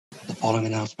following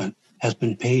announcement has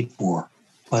been paid for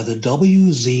by the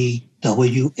WZWA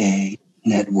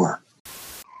Network.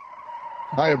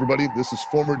 Hi, everybody. This is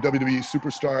former WWE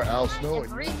superstar Al Snow.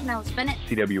 Regional Bennett.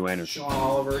 CZW Anderson. Sean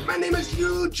Oliver. My name is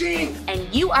Eugene. And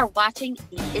you are watching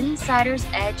the Insider's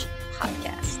Edge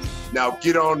podcast. Now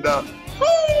get on the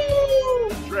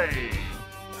train.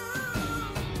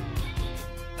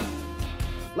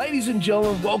 Ladies and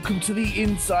gentlemen, welcome to the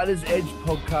Insider's Edge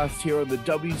podcast here on the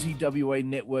WZWA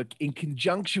Network in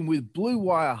conjunction with Blue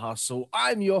Wire Hustle.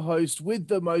 I'm your host with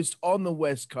the most on the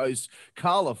West Coast,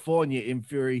 Karlifornia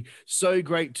Infirri. So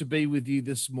great to be with you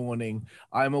this morning.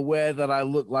 I'm aware that I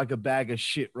look like a bag of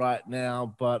shit right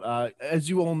now, but as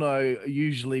you all know,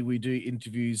 usually we do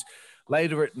interviews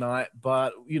later at night,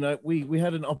 but you know, we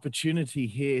had an opportunity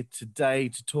here today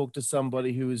to talk to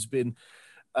somebody who has been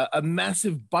a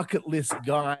massive bucket list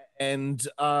guy. And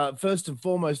first and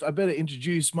foremost, I better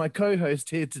introduce my co-host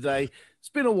here today. It's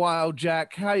been a while,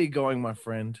 Jack. How are you going, my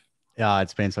friend? Yeah,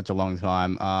 it's been such a long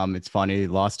time. It's funny.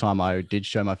 Last time I did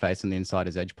show my face on the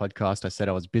Insider's Edge podcast, I said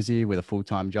I was busy with a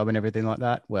full-time job and everything like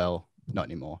that. Well, not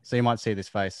anymore. So you might see this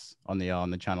face on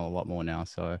the channel a lot more now.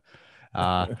 So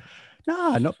no,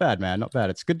 not bad, man. Not bad.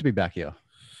 It's good to be back here.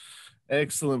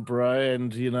 Excellent, bro.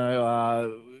 And, you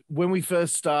know, when we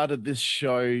first started this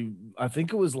show, I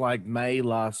think it was like May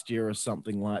last year or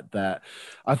something like that.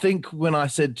 I think when I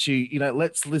said to you, you know,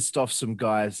 let's list off some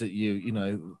guys that you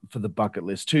know, for the bucket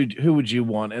list, who would you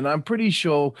want? And I'm pretty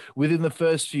sure within the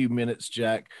first few minutes,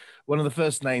 Jack, one of the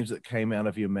first names that came out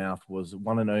of your mouth was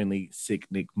one and only sick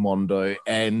Nick Mondo.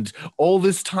 And all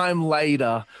this time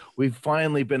later, we've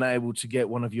finally been able to get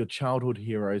one of your childhood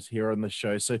heroes here on the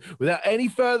show. So without any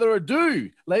further ado,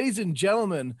 ladies and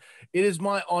gentlemen, it is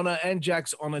my honor and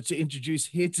Jack's honor to introduce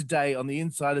here today on the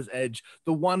Insider's Edge,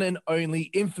 the one and only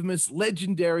infamous,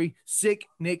 legendary, sick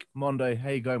Nick Mondo. How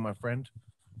you going, my friend?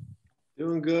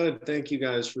 Doing good. Thank you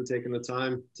guys for taking the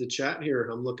time to chat here.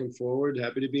 I'm looking forward.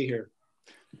 Happy to be here.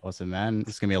 Awesome, man.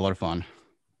 This is going to be a lot of fun.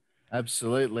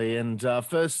 Absolutely. And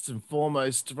first and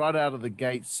foremost, right out of the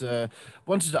gates,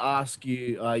 wanted to ask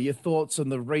you your thoughts on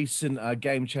the recent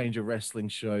Game Changer Wrestling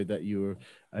show that you were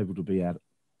able to be at.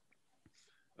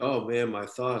 Oh, man, my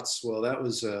thoughts. Well, that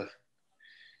was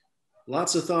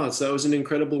lots of thoughts. That was an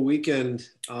incredible weekend.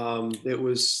 I think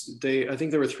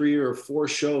there were 3 or 4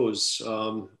 shows,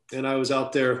 and I was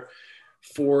out there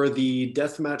for the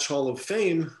Deathmatch Hall of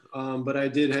Fame, but I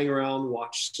did hang around,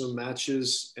 watch some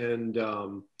matches, and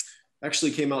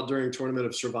actually came out during Tournament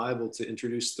of Survival to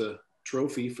introduce the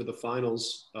trophy for the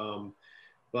finals.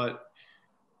 But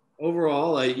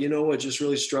overall, what just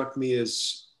really struck me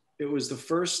is it was the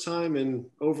first time in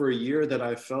over a year that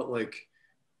I felt like,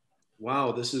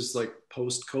 wow, this is like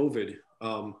post-COVID,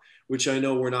 which I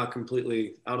know we're not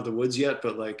completely out of the woods yet,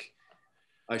 but like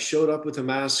I showed up with a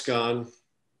mask on,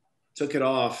 took it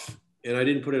off, and I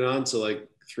didn't put it on until like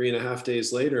 3.5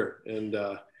 days later. And,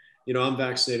 I'm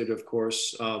vaccinated, of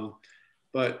course.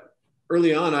 But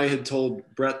early on, I had told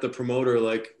Brett, the promoter,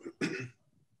 like,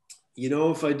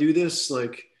 if I do this,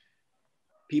 like,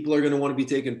 people are going to want to be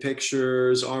taking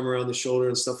pictures, arm around the shoulder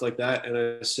and stuff like that. And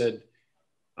I said,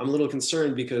 I'm a little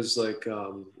concerned because, like,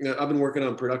 I've been working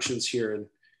on productions here in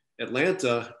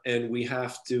Atlanta, and we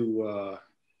have to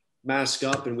mask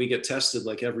up and we get tested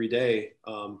like every day.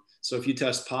 So if you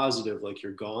test positive, like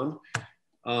you're gone.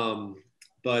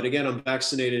 But again, I'm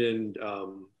vaccinated. And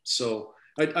so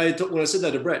when I said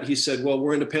that to Brett, he said, well,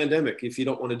 we're in a pandemic. If you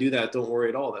don't want to do that, don't worry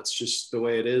at all. That's just the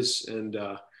way it is. And,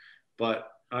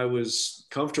 but I was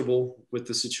comfortable with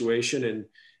the situation, and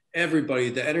everybody,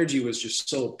 the energy was just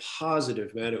so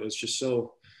positive, man. It was just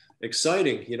so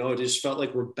exciting. It just felt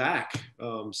like we're back.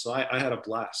 So I had a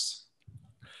blast.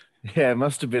 Yeah, it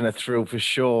must have been a thrill for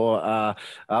sure.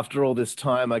 After all this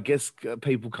time, I guess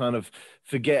people kind of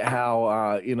forget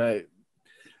how,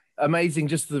 amazing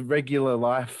just the regular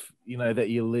life, that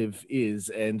you live is.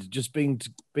 And just being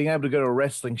able to go to a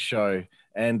wrestling show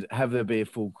and have there be a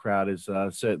full crowd is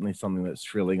certainly something that's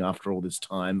thrilling after all this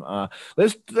time.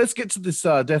 Let's get to this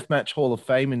Deathmatch Hall of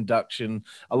Fame induction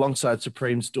alongside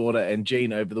Supreme's daughter and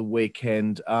Jean over the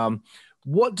weekend.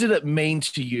 What did it mean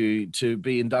to you to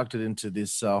be inducted into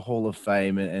this Hall of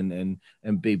Fame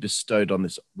and be bestowed on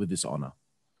with this honor?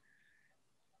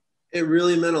 It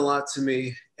really meant a lot to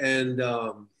me. And,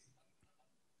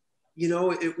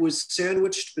 it was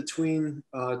sandwiched between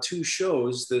 2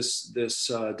 shows, this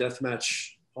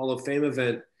Deathmatch Hall of Fame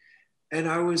event. And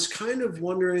I was kind of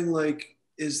wondering, like,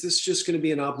 is this just going to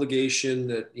be an obligation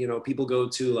that, people go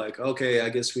to, like, okay, I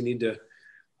guess we need to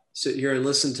sit here and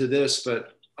listen to this.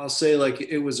 But I'll say, like,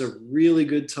 it was a really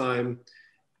good time.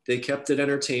 They kept it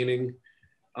entertaining.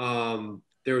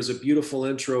 there was a beautiful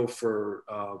intro for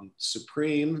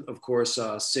Supreme, of course.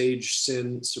 Sage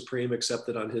Sin Supreme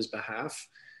accepted on his behalf,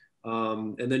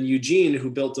 and then Eugene, who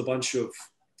built a bunch of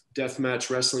deathmatch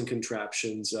wrestling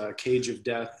contraptions, Cage of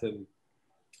Death, and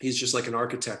he's just like an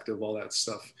architect of all that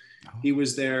stuff. He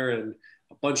was there, and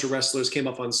a bunch of wrestlers came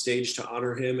up on stage to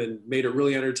honor him and made it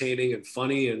really entertaining and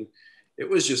funny. And it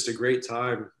was just a great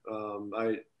time.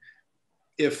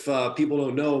 If people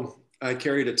don't know, I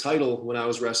carried a title when I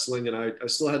was wrestling, and I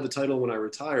still had the title when I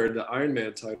retired, the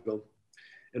Ironman title.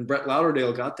 And Brett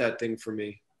Lauderdale got that thing for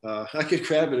me. I could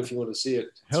grab it if you want to see it.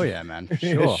 Hell yeah, man.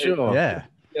 Sure. Sure. Yeah.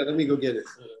 Yeah, let me go get it.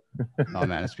 Oh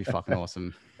man, it's be fucking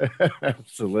awesome.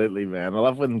 Absolutely, man. I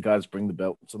love when guys bring the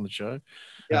belts on the show.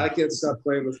 Yeah, I can't stop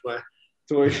playing with my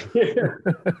toy.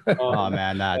 Oh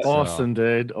man, that's awesome,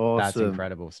 dude. Awesome. That's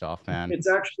incredible stuff, man. It's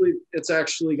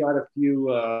actually got a few.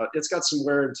 It's got some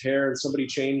wear and tear, and somebody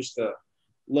changed the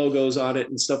logos on it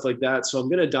and stuff like that. So I'm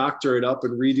gonna doctor it up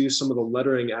and redo some of the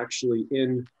lettering actually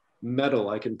in metal.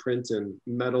 I can print in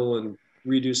metal and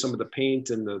redo some of the paint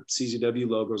and the CZW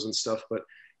logos and stuff. But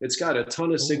it's got a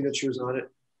ton of signatures on it.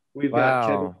 We've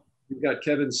got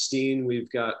Kevin Steen. We've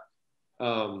got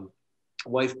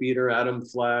Wife Beater, Adam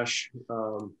Flash,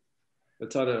 a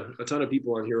ton of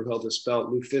people on here who held this belt.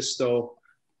 Lufisto,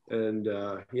 and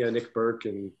Nick Burke,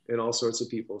 and all sorts of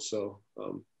people. So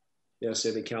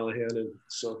Sammy Callahan, and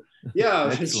so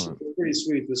it's pretty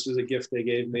sweet. This was a gift they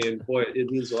gave me, and boy,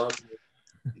 it means a lot to me.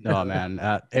 No, man,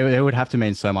 it would have to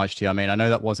mean so much to you. I mean, I know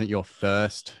that wasn't your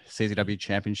first CZW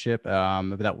championship,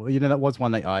 but that was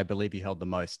one that I believe you held the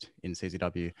most in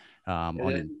CZW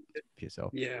on yourself.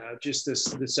 Yeah, just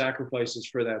the sacrifices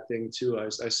for that thing too.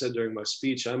 I said during my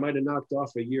speech, I might have knocked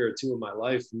off a year or two of my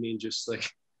life. I mean, just like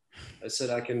I said,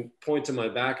 I can point to my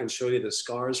back and show you the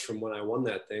scars from when I won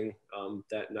that thing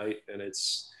that night, and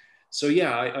it's so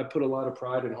I put a lot of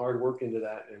pride and hard work into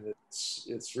that, and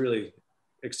it's really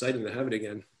exciting to have it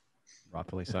again.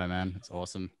 Rightfully so, man. It's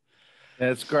awesome.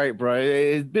 That's great, bro.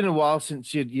 It's been a while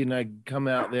since you'd come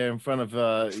out there in front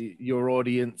of your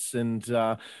audience, and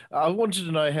I wanted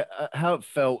to know how it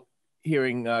felt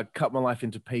hearing "Cut My Life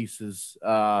into Pieces,"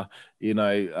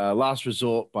 "Last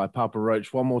Resort" by Papa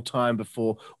Roach one more time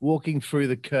before walking through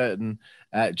the curtain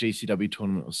at GCW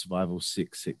Tournament of Survival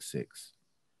 666.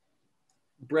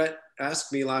 Brett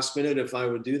asked me last minute if I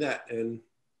would do that, and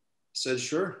said,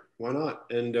 sure, why not?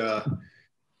 And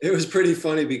it was pretty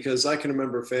funny because I can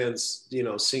remember fans,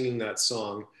 singing that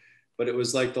song, but it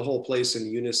was like the whole place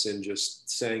in unison just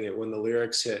sang it when the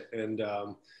lyrics hit. And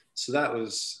so that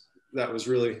was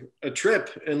really a trip.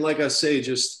 And like I say,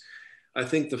 I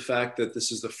think the fact that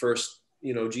this is the first,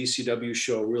 GCW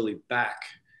show really back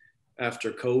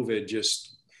after COVID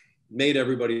just made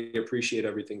everybody appreciate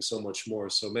everything so much more.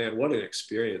 So man, what an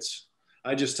experience.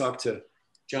 I just talked to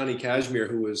Johnny Kashmir,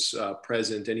 who was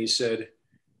present, and he said,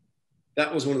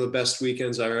 that was one of the best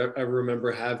weekends I ever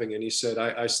remember having. And he said,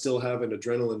 I still have an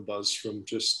adrenaline buzz from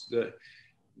just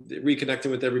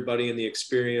reconnecting with everybody and the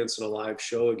experience and a live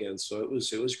show again. So it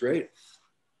was great.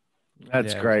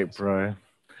 That's great, bro.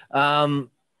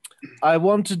 I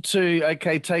wanted to,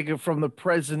 take it from the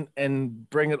present and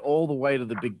bring it all the way to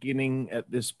the beginning at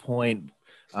this point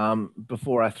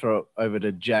before I throw it over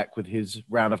to Jack with his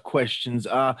round of questions.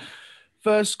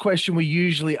 First question we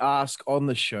usually ask on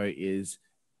the show is,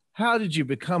 how did you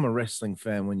become a wrestling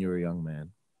fan when you were a young man?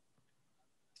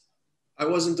 I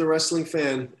wasn't a wrestling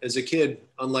fan as a kid,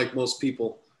 unlike most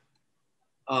people,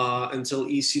 until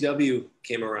ECW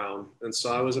came around. And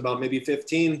so I was about maybe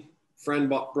 15. Friend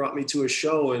brought me to a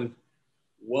show, and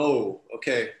whoa,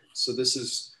 okay, so this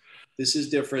is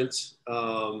different.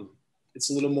 It's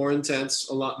a little more intense,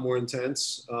 a lot more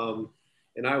intense.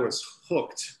 And I was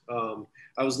hooked.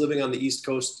 I was living on the East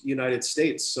Coast, United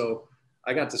States. So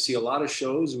I got to see a lot of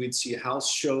shows. We'd see house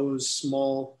shows,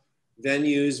 small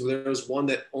venues. There was one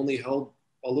that only held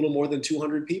a little more than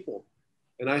 200 people.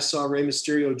 And I saw Rey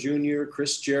Mysterio Jr.,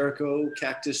 Chris Jericho,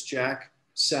 Cactus Jack,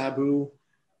 Sabu,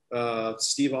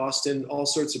 Steve Austin, all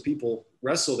sorts of people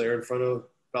wrestle there in front of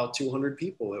about 200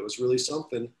 people. It was really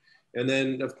something. And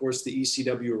then, of course, the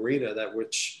ECW arena, that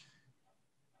which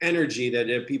energy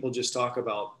that people just talk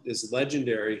about is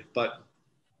legendary. But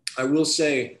I will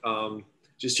say,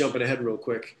 just jumping ahead real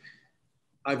quick,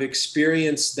 I've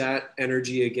experienced that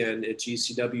energy again at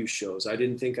GCW shows. I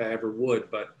didn't think I ever would,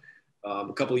 but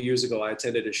a couple of years ago, I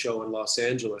attended a show in Los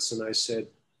Angeles, and I said,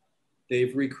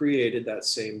 they've recreated that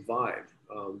same vibe.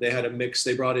 They had a mix.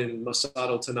 They brought in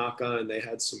Masato Tanaka, and they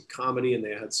had some comedy, and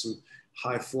they had some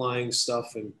high-flying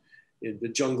stuff, and the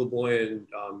Jungle Boy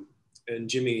and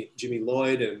Jimmy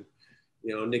Lloyd, and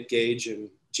Nick Gage and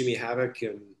Jimmy Havoc,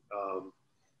 and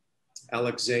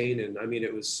Alex Zane, and I mean,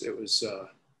 it was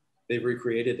they've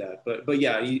recreated that. But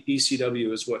yeah,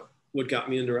 ECW is what got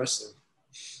me into wrestling.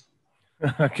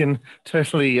 I can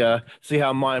totally see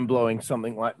how mind-blowing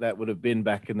something like that would have been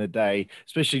back in the day,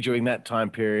 especially during that time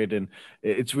period. And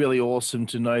it's really awesome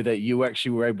to know that you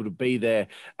actually were able to be there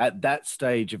at that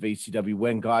stage of ECW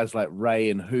when guys like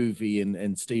Ray and Hoovy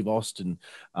and Steve Austin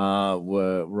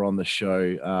were on the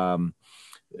show.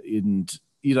 And,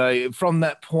 you know, from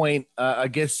that point, I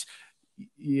guess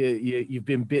you've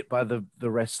been bit by the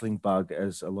wrestling bug,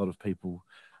 as a lot of people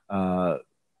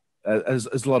as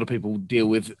a lot of people deal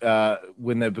with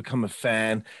when they become a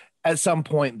fan. At some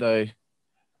point, though,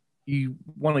 you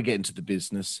want to get into the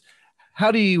business.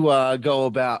 How do you go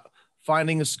about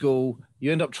finding a school?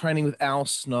 You end up training with Al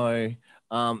Snow.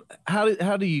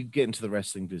 How do you get into the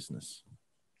wrestling business?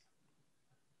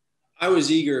 I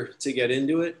was eager to get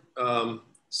into it. As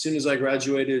soon as I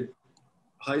graduated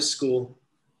high school,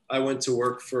 I went to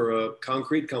work for a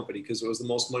concrete company because it was the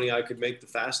most money I could make the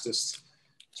fastest.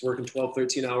 I was working 12,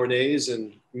 13-hour days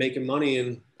and making money.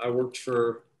 And I worked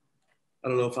for,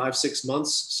 5-6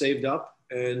 months, saved up.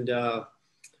 And I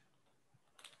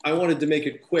wanted to make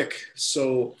it quick.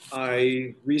 So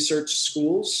I researched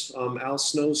schools. Al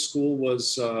Snow's school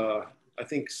was, I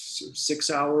think, 6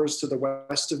 hours to the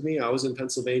west of me. I was in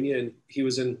Pennsylvania and he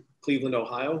was in Cleveland,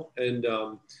 Ohio. And,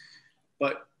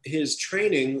 but his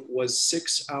training was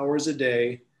 6 hours a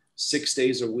day, 6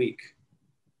 days a week.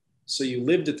 So you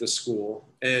lived at the school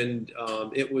and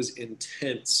it was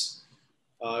intense.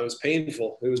 It was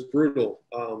painful. It was brutal.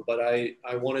 But I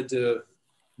wanted to,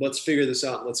 let's figure this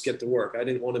out and let's get to work. I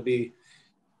didn't want to be,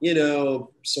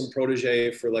 some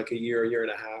protege for like a year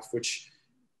and a half, which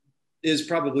is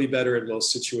probably better in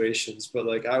most situations. But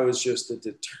like, I was just a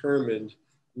determined,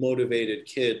 motivated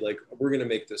kid. Like, we're going to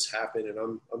make this happen and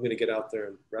I'm going to get out there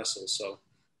and wrestle. So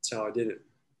that's how I did it.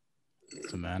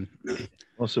 Awesome, man.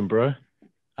 Awesome, bro.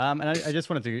 And I just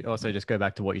wanted to also just go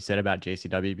back to what you said about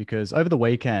GCW, because over the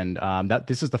weekend,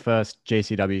 this is the first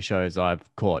GCW shows I've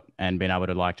caught and been able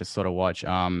to like just sort of watch.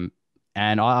 And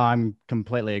I'm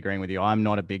completely agreeing with you. I'm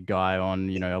not a big guy on,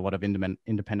 a lot of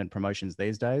independent promotions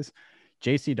these days.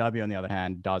 GCW, on the other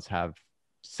hand, does have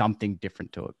something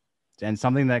different to it, and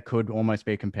something that could almost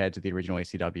be compared to the original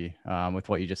ECW with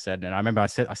what you just said. And I remember I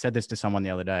said this to someone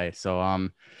the other day. So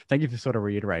thank you for sort of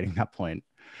reiterating that point.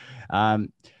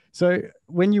 So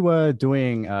when you were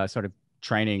doing sort of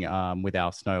training with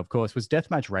Al Snow, of course, was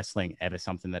deathmatch wrestling ever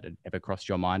something that had ever crossed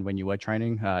your mind when you were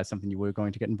training, something you were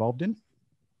going to get involved in?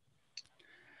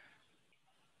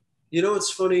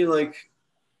 It's funny, like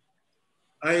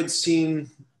I had seen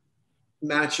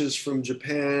matches from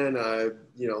Japan,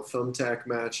 thumbtack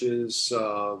matches,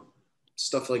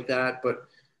 stuff like that. But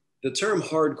the term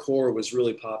hardcore was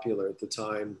really popular at the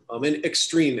time. And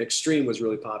extreme was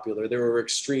really popular. There were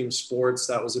extreme sports.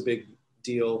 That was a big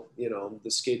deal. The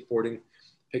skateboarding,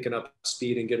 picking up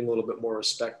speed and getting a little bit more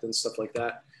respect and stuff like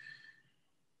that.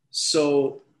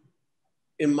 So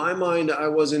in my mind, I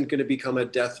wasn't going to become a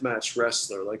deathmatch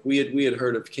wrestler. Like we had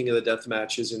heard of King of the Death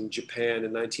matches in Japan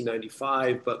in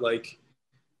 1995, but like,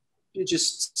 it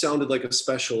just sounded like a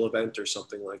special event or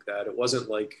something like that. It wasn't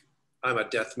like, I'm a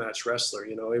deathmatch wrestler.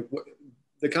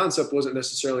 The concept wasn't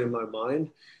necessarily in my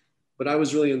mind, but I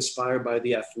was really inspired by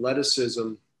the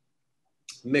athleticism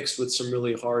mixed with some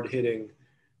really hard hitting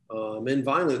and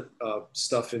violent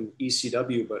stuff in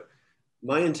ECW. But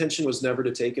my intention was never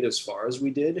to take it as far as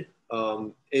we did.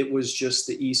 It was just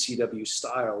the ECW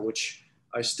style, which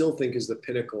I still think is the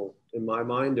pinnacle in my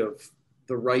mind of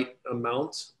the right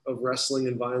amount of wrestling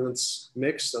and violence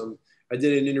mixed. I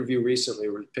did an interview recently.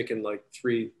 We're picking like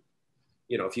 3,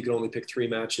 if you could only pick 3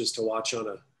 matches to watch on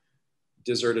a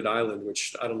deserted island,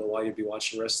 which I don't know why you'd be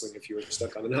watching wrestling if you were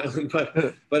stuck on an island,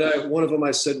 but one of them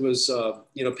I said was,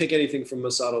 pick anything from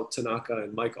Masato Tanaka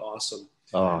and Mike Awesome.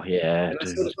 Oh yeah. And I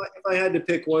said, if I had to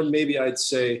pick one, maybe I'd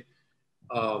say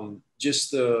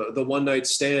just the One Night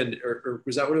Stand, or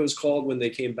was that what it was called when they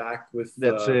came back with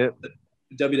the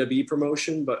WWE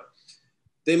promotion? But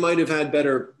they might have had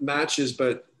better matches,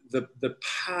 but the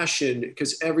passion,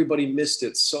 because everybody missed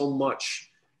it so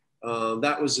much.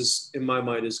 That was, in my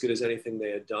mind, as good as anything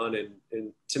they had done.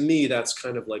 And to me, that's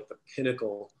kind of like the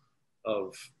pinnacle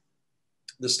of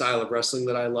the style of wrestling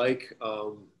that I like.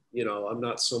 I'm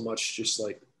not so much just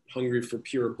like hungry for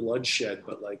pure bloodshed,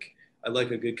 but like, I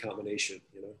like a good combination,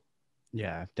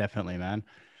 Yeah, definitely, man.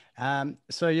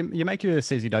 So you make your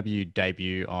CZW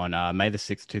debut on May the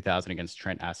 6th, 2000 against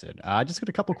Trent Acid. I just got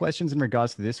a couple of questions in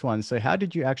regards to this one. So how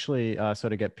did you actually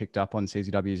sort of get picked up on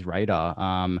CZW's radar?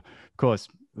 Of course,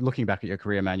 looking back at your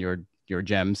career, man, you're a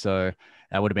gem. So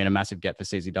that would have been a massive get for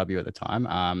CZW at the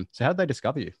time. So how did they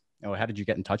discover you? or how did you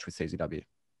get in touch with CZW?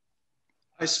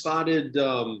 I spotted,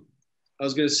 I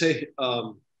was going to say,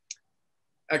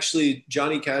 actually,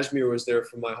 Johnny Kashmir was there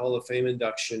for my Hall of Fame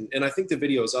induction. And I think the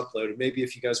video is uploaded. Maybe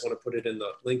if you guys want to put it in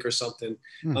the link or something.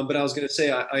 But I was going to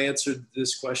say, I answered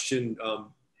this question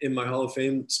in my Hall of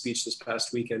Fame speech this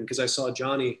past weekend because I saw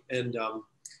Johnny. And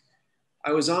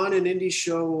I was on an indie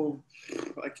show,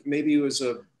 like maybe it was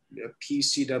a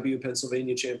PCW,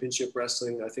 Pennsylvania Championship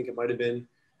Wrestling. I think it might have been.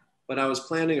 But I was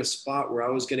planning a spot where I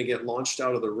was going to get launched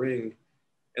out of the ring.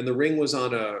 And the ring was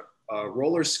on a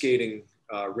roller skating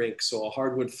rink, so a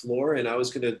hardwood floor, and I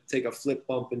was going to take a flip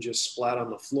bump and just splat on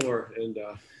the floor, and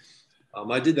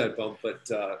I did that bump.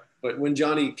 But when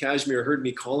Johnny Kashmir heard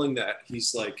me calling that,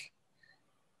 he's like,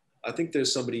 "I think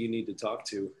there's somebody you need to talk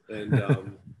to,"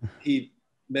 and he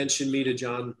mentioned me to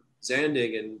John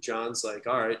Zandig, and John's like,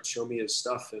 "All right, show me his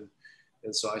stuff,"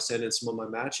 and so I sent in some of my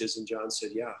matches, and John said,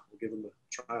 "Yeah, we'll give him a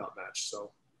tryout match."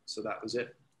 So that was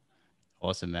it.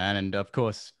 Awesome, man. And of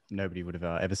course, nobody would have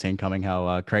ever seen coming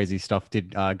how crazy stuff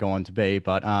did go on to be.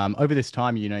 But over this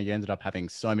time, you ended up having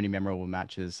so many memorable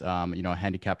matches, a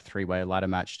handicapped 3-way ladder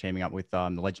match teaming up with the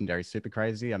legendary Super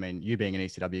Crazy. I mean, you being an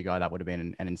ECW guy, that would have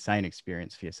been an insane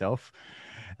experience for yourself.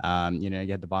 You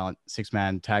had the violent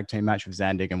 6-man tag team match with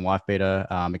Zandig and Wife Beater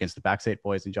against the Backseat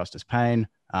Boys and Justice Payne.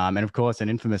 And of course, an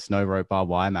infamous no rope barbed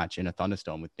wire match in a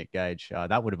thunderstorm with Nick Gage.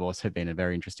 That would have also been a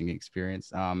very interesting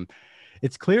experience.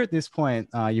 It's clear at this point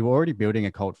you were already building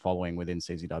a cult following within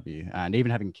CZW and even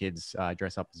having kids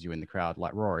dress up as you in the crowd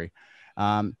like Rory.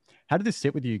 How did this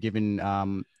sit with you given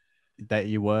that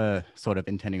you were sort of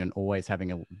intending on always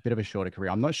having a bit of a shorter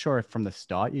career? I'm not sure if from the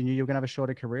start you knew you were going to have a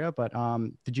shorter career, but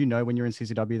did you know when you were in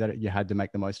CZW that you had to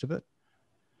make the most of it?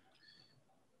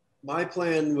 My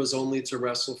plan was only to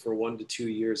wrestle for 1 to 2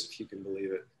 years, if you can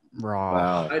believe it.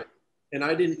 Wow.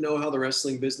 I didn't know how the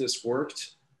wrestling business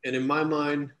worked. And in my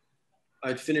mind,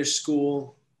 I'd finish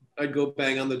school, I'd go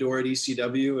bang on the door at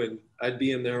ECW, and I'd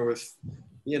be in there with,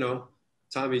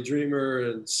 Tommy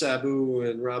Dreamer and Sabu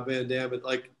and Rob Van Dam. And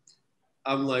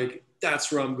I'm like,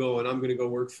 that's where I'm going. I'm going to go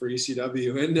work for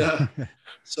ECW. And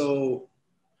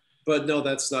but no,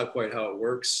 that's not quite how it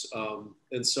works.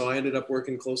 And so I ended up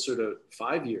working closer to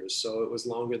 5 years. So it was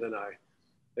longer than I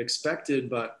expected,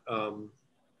 but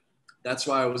that's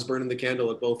why I was burning the candle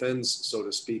at both ends, so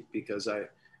to speak, because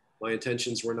my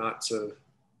intentions were not to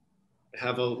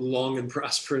have a long and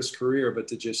prosperous career, but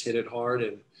to just hit it hard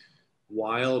and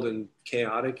wild and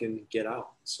chaotic and get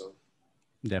out. So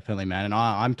definitely, man. And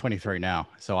I'm 23 now,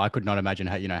 so I could not imagine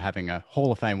having a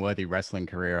Hall of Fame worthy wrestling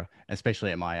career,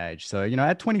 especially at my age. So,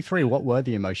 at 23, what were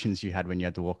the emotions you had when you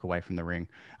had to walk away from the ring?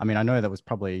 I mean, I know that was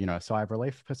probably, a sigh of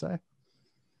relief per se.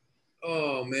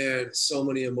 Oh man, so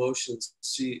many emotions.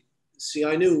 See,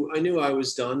 I knew I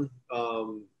was done.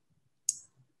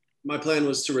 My plan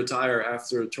was to retire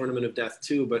after Tournament of Death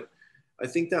 2, but I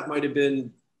think that might have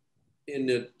been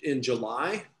in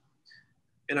July.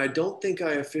 And I don't think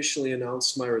I officially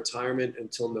announced my retirement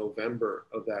until November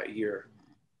of that year.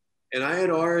 And I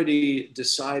had already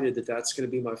decided that that's going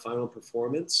to be my final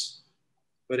performance,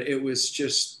 but it was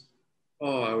just,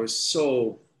 I was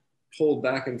so pulled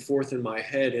back and forth in my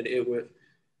head. And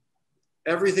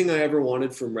everything I ever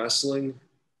wanted from wrestling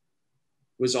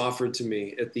was offered to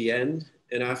me at the end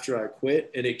and after I quit,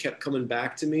 and it kept coming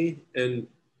back to me. And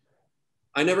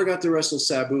I never got to wrestle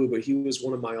Sabu, but he was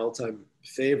one of my all-time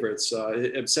favorites.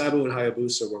 Sabu and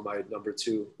Hayabusa were my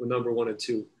number 1 and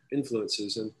 2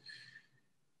 influences. And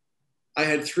I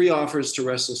had 3 offers to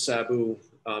wrestle Sabu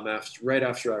right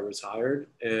after I retired,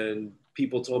 and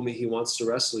people told me he wants to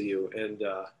wrestle you. And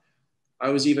I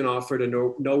was even offered a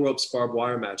no ropes barbed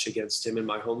wire match against him in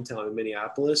my hometown in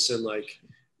Minneapolis. And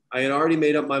I had already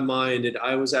made up my mind, and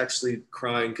I was actually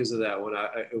crying because of that one.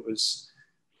 It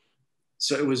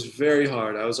was very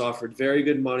hard. I was offered very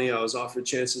good money. I was offered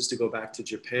chances to go back to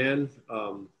Japan.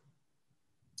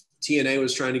 TNA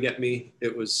was trying to get me.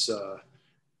 It was so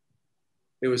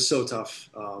tough.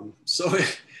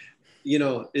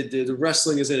 The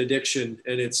wrestling is an addiction,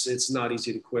 and it's not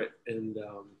easy to quit. And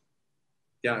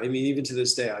yeah, I mean, even to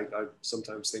this day, I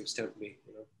sometimes things tempt me.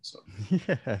 So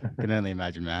yeah, I can only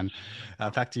imagine, man.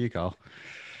 Back to you, Carl.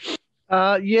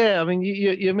 Yeah, I mean,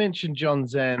 you mentioned John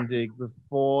Zandig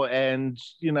before, and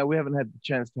we haven't had the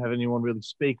chance to have anyone really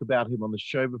speak about him on the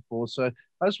show before. So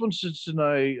I just wanted to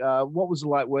know what was it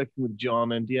like working with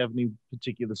John, and do you have any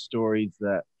particular stories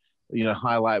that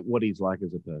highlight what he's like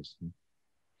as a person?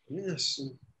 Yes,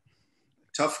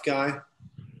 tough guy,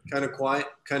 kind of quiet,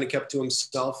 kind of kept to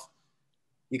himself.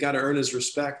 You got to earn his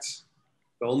respect.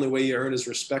 The only way you earn his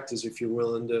respect is if you're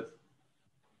willing to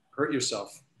hurt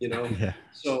yourself, Yeah.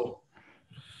 So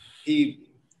he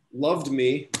loved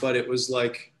me, but it was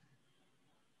like,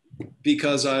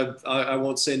 because I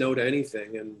won't say no to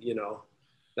anything. And, you know,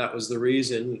 that was the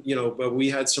reason, you know, but we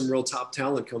had some real top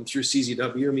talent come through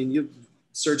CZW. I mean, you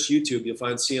search YouTube, you'll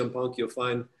find CM Punk, you'll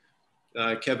find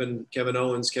Kevin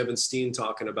Owens, Kevin Steen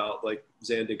talking about like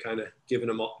Zandig kind of giving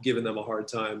them a hard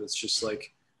time. It's just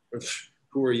like,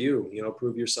 who are you? You know,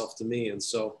 prove yourself to me. And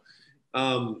so,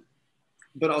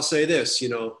 but I'll say this, you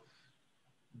know,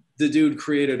 the dude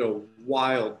created a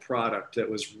wild product that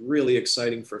was really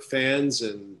exciting for fans.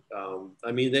 And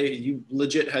I mean, you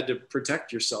legit had to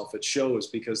protect yourself at shows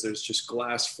because there's just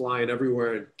glass flying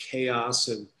everywhere and chaos.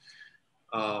 And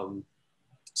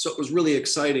so it was really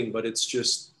exciting, but it's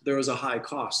just, there was a high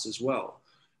cost as well.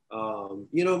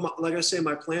 You know, like I say,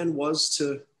 my plan was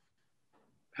to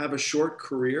have a short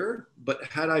career, but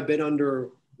had I been under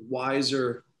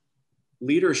wiser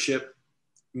leadership,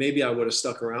 maybe I would have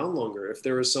stuck around longer. If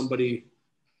there was somebody,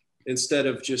 instead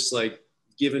of just like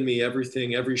giving me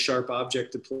everything, every sharp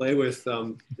object to play with,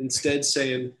 instead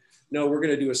saying, no, we're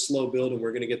going to do a slow build and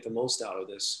we're going to get the most out of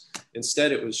this.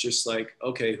 Instead, it was just like,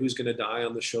 okay, who's going to die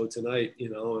on the show tonight? You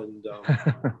know? And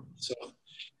so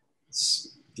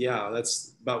yeah,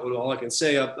 that's about all I can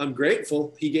say. I'm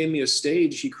grateful. He gave me a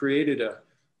stage. He created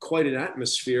quite an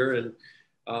atmosphere.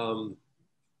 And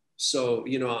so,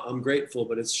 you know, I'm grateful,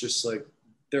 but it's just like,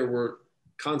 there were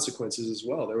consequences as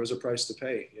well. There was a price to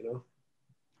pay, you know?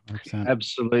 100%.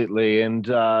 Absolutely. And,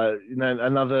 you know,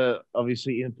 another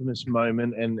obviously infamous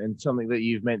moment and something that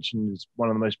you've mentioned is one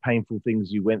of the most painful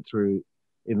things you went through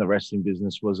in the wrestling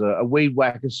business was a weed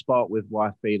whacker spot with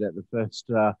Wife Beat at the first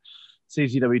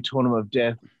CZW Tournament of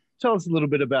Death. Tell us a little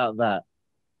bit about that.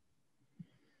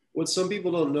 What some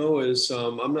people don't know is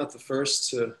I'm not the first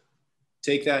to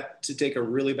take a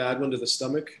really bad one to the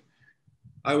stomach.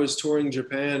 I was touring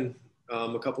Japan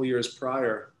a couple years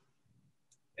prior,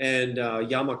 and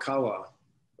Yamakawa,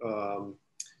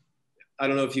 I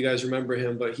don't know if you guys remember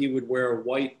him, but he would wear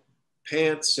white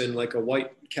pants and like a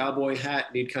white cowboy hat,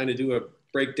 and he'd kind of do a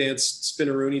breakdance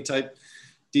spinneroonie type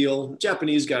deal.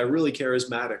 Japanese guy, really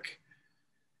charismatic.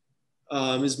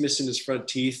 Is missing his front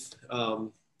teeth.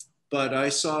 But I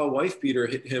saw a wife beater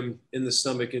hit him in the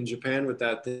stomach in Japan with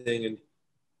that thing, and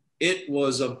it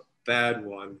was a bad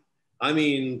one. I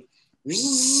mean,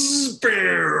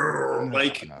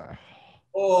 like,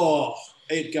 oh,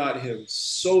 it got him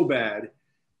so bad.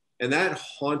 And that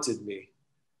haunted me.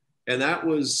 And that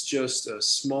was just a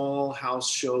small house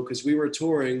show because we were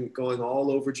touring, going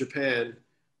all over Japan.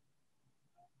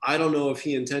 I don't know if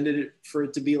he intended it for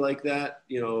it to be like that,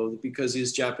 you know, because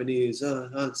he's Japanese.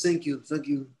 Thank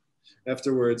you.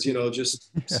 Afterwards, you know,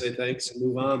 just say thanks and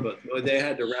move on. But they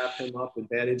had to wrap him up and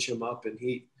bandage him up, and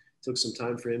he took some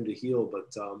time for him to heal.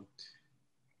 But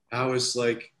I was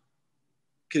like,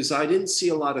 because I didn't see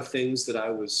a lot of things that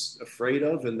I was afraid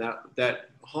of, and that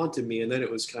haunted me. And then it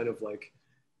was kind of like,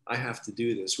 I have to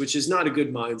do this, which is not a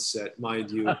good mindset, mind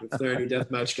you. If there are any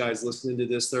deathmatch guys listening to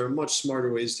this, there are much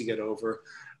smarter ways to get over.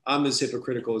 I'm as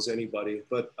hypocritical as anybody,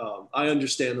 but I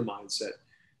understand the mindset.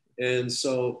 And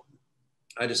so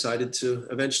I decided to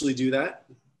eventually do that.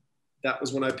 That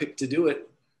was when I picked to do it.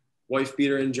 Wife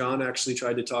beater and John actually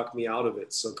tried to talk me out of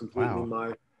it. So completely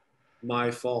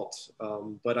my fault.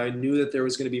 But I knew that there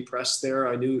was going to be press there.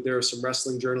 I knew there were some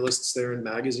wrestling journalists there in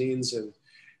magazines, and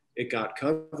it got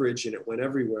coverage and it went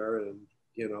everywhere. And,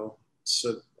 you know,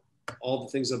 so all the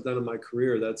things I've done in my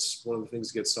career, that's one of the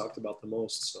things that gets talked about the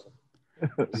most. So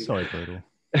Sorry, brutal.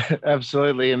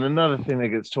 Absolutely. And another thing that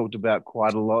gets talked about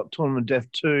quite a lot, Tournament of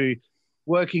Death 2,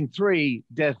 working 3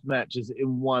 death matches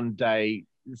in one day.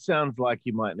 It sounds like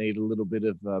you might need a little bit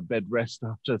of bed rest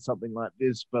after something like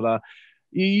this, but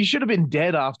you should have been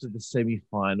dead after the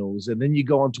semifinals, and then you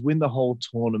go on to win the whole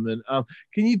tournament.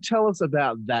 Can you tell us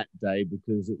about that day?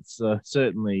 Because it's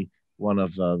certainly one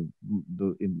of the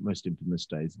most infamous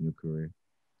days in your career.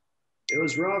 It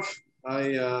was rough.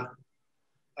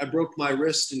 I broke my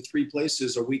wrist in 3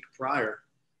 places a week prior.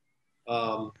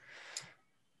 And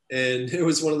it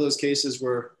was one of those cases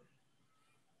where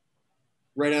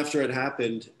right after it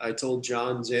happened, I told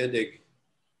John Zandig,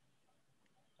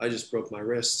 I just broke my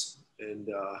wrist. And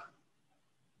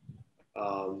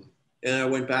I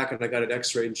went back and I got an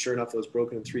x-ray, and sure enough, it was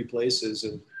broken in 3 places.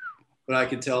 But I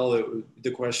could tell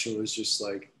the question was just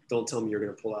like, don't tell me you're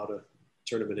going to pull out a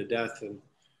tournament of death.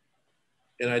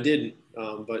 And I didn't,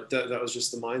 but that was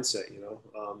just the mindset, you know.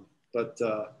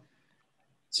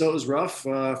 So it was rough.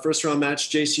 First round match,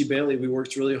 JC Bailey, we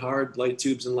worked really hard, light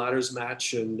tubes and ladders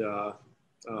match. And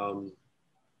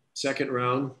second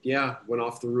round, went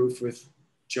off the roof with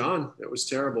John. It was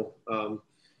terrible.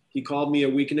 He called me a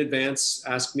week in advance,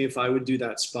 asked me if I would do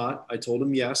that spot. I told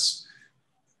him yes.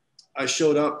 I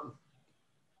showed up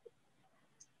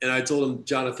and I told him,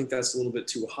 John, I think that's a little bit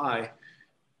too high.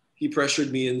 He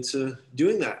pressured me into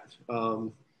doing that.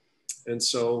 And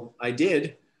so I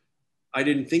did. I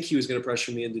didn't think he was going to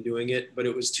pressure me into doing it, but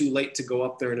it was too late to go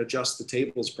up there and adjust the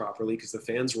tables properly because the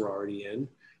fans were already in.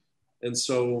 And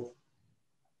so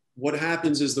what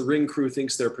happens is the ring crew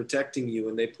thinks they're protecting you,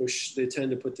 and they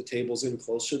tend to put the tables in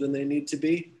closer than they need to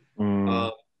be.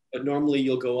 But normally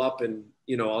you'll go up and,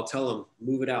 I'll tell them,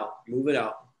 move it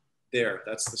out there.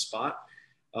 That's the spot.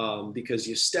 Because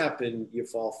you step and you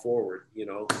fall forward,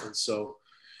 and so,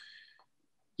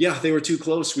 yeah, they were too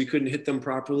close. We couldn't hit them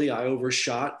properly. I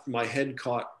overshot. My head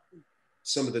caught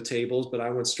some of the tables, but I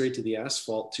went straight to the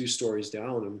asphalt 2 stories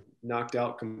down and knocked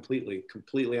out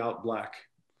completely out black.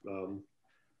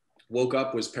 Woke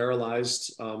up, was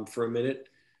paralyzed for a minute.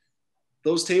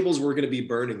 Those tables were going to be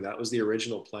burning. That was the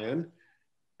original plan.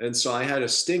 And so I had a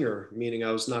stinger, meaning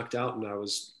I was knocked out and I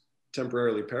was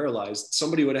temporarily paralyzed.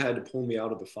 Somebody would have had to pull me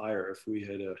out of the fire if we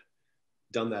had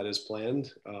done that as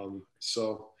planned.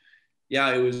 So yeah,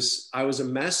 I was a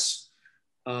mess,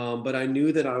 but I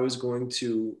knew that I was going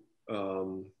to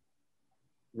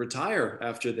retire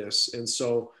after this. And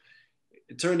so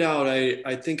it turned out,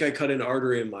 I think I cut an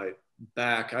artery in my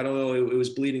back. I don't know. It was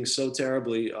bleeding so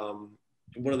terribly.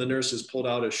 One of the nurses pulled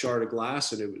out a shard of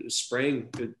glass and it was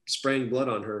spraying blood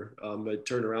on her. I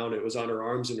turned around, it was on her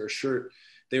arms and her shirt.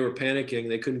 They were panicking.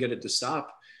 They couldn't get it to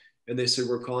stop. And they said,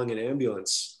 we're calling an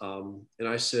ambulance. And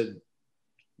I said,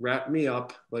 wrap me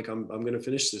up. Like I'm going to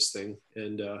finish this thing.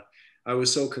 And I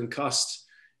was so concussed.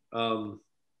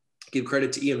 Give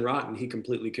credit to Ian Rotten. He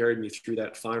completely carried me through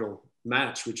that final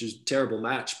match, which is a terrible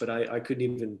match, but I couldn't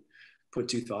even put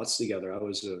 2 thoughts together. I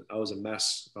was a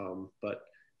mess. But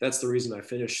that's the reason I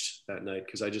finished that night,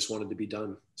 because I just wanted to be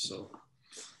done. So,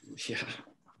 yeah.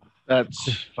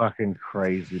 That's fucking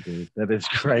crazy, dude. That is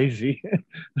crazy.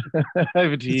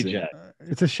 Over to you, Jack.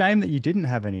 It's a shame that you didn't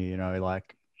have any,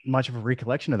 like much of a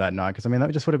recollection of that night. Because I mean,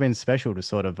 that just would have been special to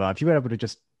sort of, if you were able to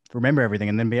just remember everything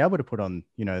and then be able to put on,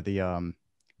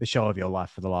 the show of your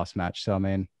life for the last match. So I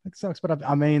mean, it sucks, but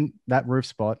I mean that roof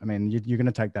spot. I mean, you're going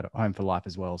to take that home for life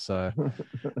as well. So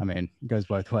I mean, it goes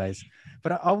both ways.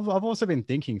 But I've also been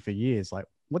thinking for years, like,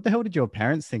 what the hell did your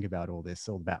parents think about all this,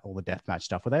 all about all the deathmatch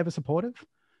stuff? Were they ever supportive?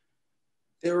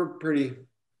 They were pretty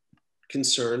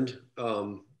concerned.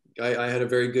 I had a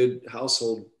very good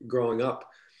household growing up.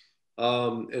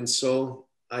 And so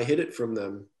I hid it from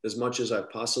them as much as I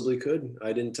possibly could.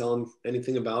 I didn't tell them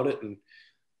anything about it. And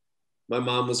my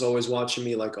mom was always watching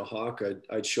me like a hawk.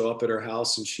 I'd show up at her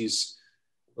house and she's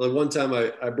like, one time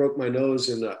I broke my nose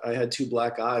and I had 2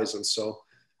 black eyes. And so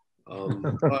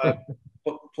I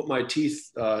put my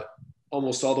teeth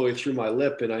almost all the way through my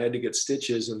lip and I had to get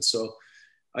stitches. And so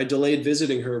I delayed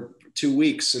visiting her 2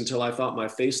 weeks until I thought my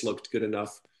face looked good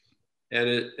enough.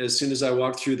 And as soon as I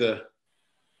walked through the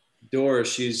door,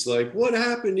 she's like, "What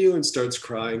happened to you?" and starts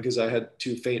crying because I had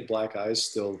 2 faint black eyes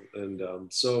still. And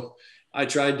so I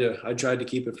tried to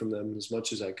keep it from them as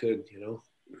much as I could,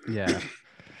 Yeah.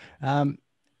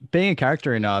 Being a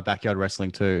character in Backyard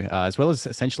Wrestling too, as well as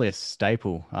essentially a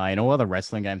staple in all other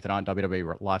wrestling games that aren't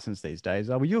WWE licensed these days.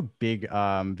 Were you a big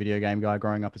video game guy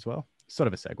growing up as well? Sort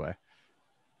of a segue.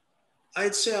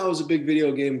 I'd say I was a big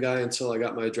video game guy until I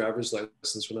got my driver's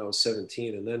license when I was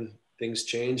 17, and then things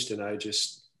changed and I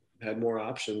just had more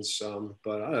options.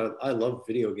 But I loved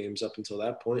video games up until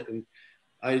that point, and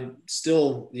I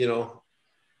still,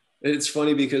 it's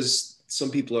funny because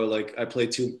some people are like, I play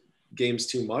games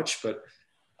too much, but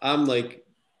I'm like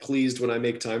pleased when I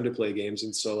make time to play games.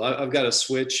 And so I've got a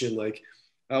Switch, and like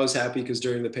I was happy because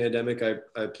during the pandemic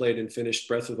I played and finished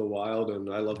Breath of the Wild,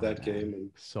 and I love that game. And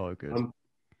so good.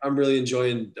 I'm really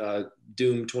enjoying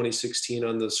Doom 2016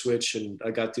 on the Switch, and I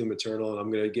got Doom Eternal, and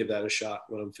I'm going to give that a shot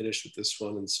when I'm finished with this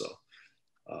one. And so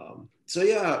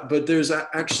yeah, but there's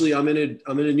actually, I'm in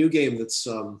a new game that's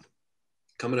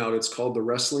coming out. It's called The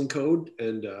Wrestling Code.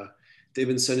 And they've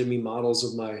been sending me models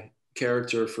of my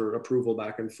character for approval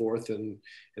back and forth. And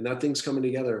that thing's coming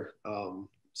together.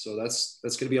 So that's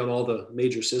going to be on all the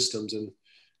major systems, and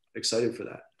excited for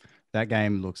that. That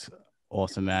game looks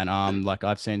awesome, man. Like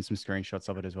I've seen some screenshots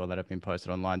of it as well that have been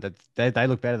posted online. That they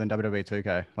look better than WWE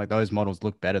 2K. Like those models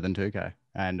look better than 2K,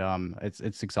 and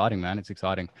it's exciting, man. It's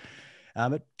exciting.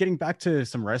 But getting back to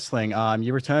some wrestling,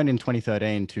 you returned in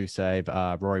 2013 to save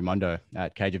Rory Mondo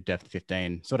at Cage of Death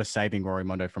 15, sort of saving Rory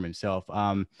Mondo from himself.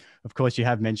 Of course, you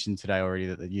have mentioned today already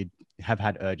that you have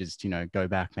had urges to, go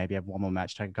back, maybe have one more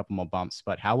match, take a couple more bumps.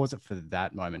 But how was it for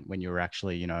that moment when you were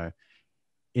actually,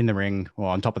 in the ring or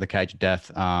on top of the Cage of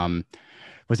Death?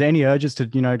 Was there any urges to,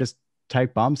 just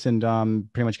take bumps and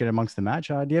pretty much get amongst the match?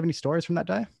 Do you have any stories from that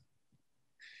day?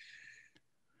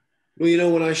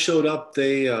 Well, when I showed up,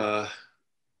 they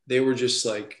were just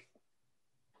like,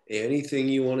 anything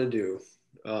you want to do.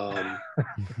 But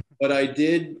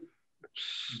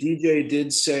DJ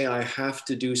did say I have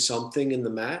to do something in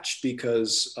the match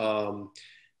because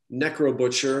Necro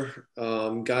Butcher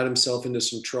got himself into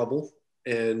some trouble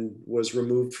and was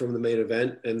removed from the main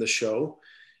event and the show.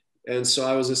 And so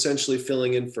I was essentially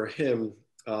filling in for him.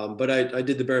 But I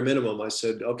did the bare minimum. I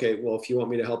said, okay, well, if you want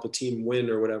me to help a team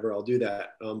win or whatever, I'll do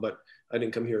that. But I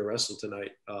didn't come here to wrestle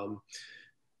tonight.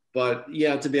 But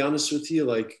yeah, to be honest with you,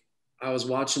 like I was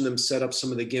watching them set up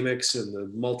some of the gimmicks and the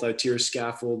multi-tier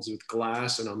scaffolds with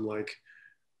glass. And I'm like,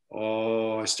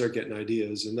 oh, I start getting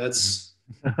ideas. And that's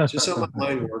just how my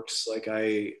mind works. Like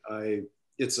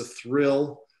it's a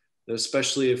thrill,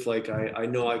 especially if like I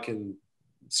know I can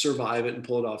survive it and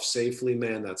pull it off safely,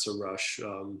 man, that's a rush.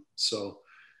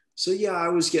 So yeah, I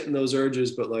was getting those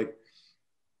urges, but like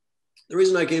the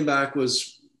reason I came back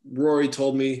was Rory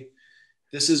told me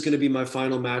this is going to be my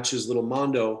final match as Little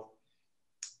Mondo.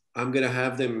 I'm going to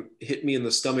have them hit me in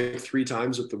the stomach 3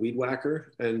 times with the weed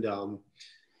whacker. And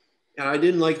I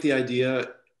didn't like the idea.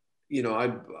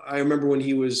 I remember when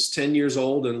he was 10 years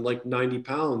old and like 90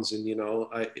 pounds and,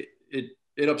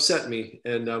 it upset me.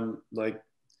 And I'm like,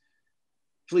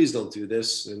 please don't do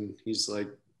this. And he's like,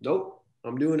 nope,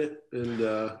 I'm doing it.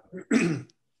 And,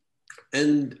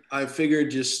 and I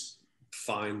figured just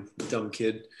fine, dumb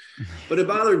kid, but it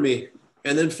bothered me.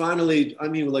 And then finally,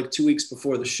 like 2 weeks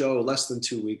before the show, less than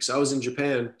 2 weeks, I was in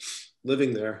Japan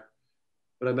living there,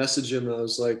 but I messaged him and I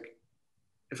was like,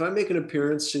 if I make an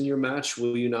appearance in your match,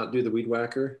 will you not do the weed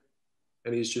whacker?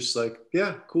 And he's just like,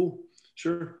 yeah, cool,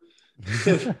 sure.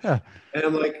 And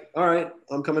I'm like, all right,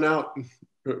 I'm coming out.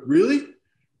 Really?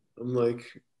 I'm like,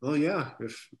 oh yeah,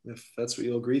 if that's what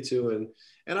you'll agree to.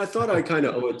 And I thought I kind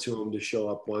of owe it to him to show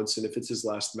up once. And if it's his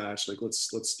last match, like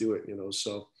let's do it,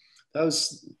 so that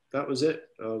was it.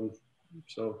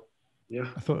 So yeah.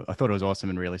 I thought it was awesome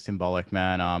and really symbolic,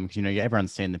 man.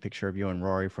 Everyone's seen the picture of you and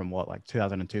Rory from like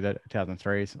 2002,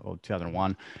 2003 or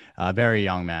 2001. Very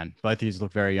young, man. Both of you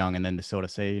look very young. And then to sort of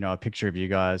see, a picture of you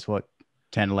guys,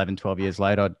 10, 11, 12 years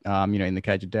later, in the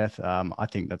cage of death. I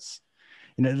think that's,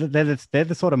 they're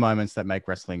the sort of moments that make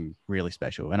wrestling really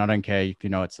special. And I don't care if,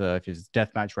 if it's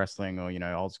deathmatch wrestling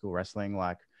or, old school wrestling,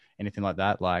 like anything like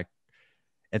that, like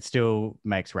it still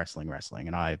makes wrestling.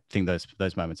 And I think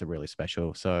those moments are really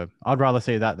special. So I'd rather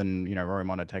see that than, Rory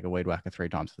Mondo take a weed whacker 3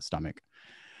 times to the stomach.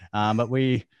 But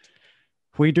we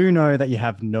do know that you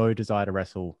have no desire to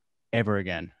wrestle ever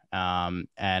again. And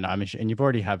you've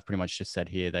already have pretty much just said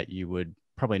here that you would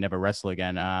probably never wrestle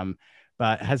again.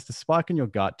 But has the spark in your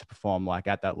gut to perform like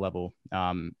at that level?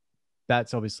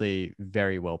 That's obviously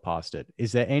very well past it.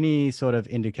 Is there any sort of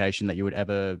indication that you would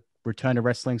ever return to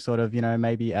wrestling sort of,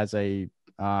 maybe as a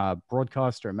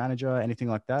broadcaster or manager, anything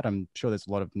like that? I'm sure there's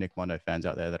a lot of Nick Mondo fans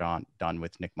out there that aren't done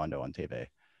with Nick Mondo on TV.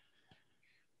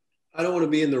 I don't want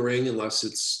to be in the ring unless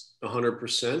it's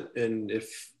 100%. And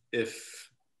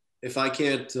if I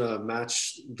can't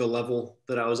match the level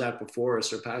that I was at before or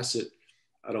surpass it,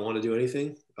 I don't want to do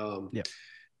anything.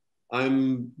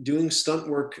 I'm doing stunt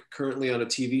work currently on a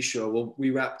TV show. Well,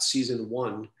 we wrapped season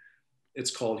 1.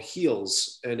 It's called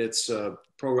Heels, and it's a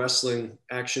pro wrestling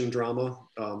action drama.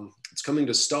 It's coming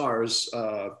to Stars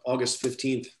August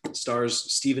 15th. Stars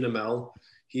Stephen Amell.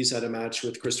 He's had a match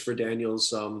with Christopher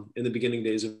Daniels in the beginning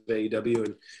days of AEW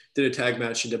and did a tag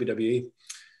match in WWE.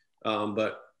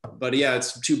 But yeah,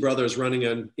 it's 2 brothers running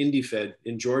an indie fed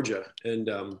in Georgia.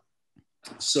 And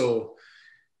so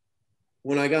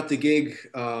when I got the gig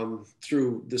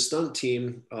through the stunt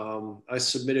team, I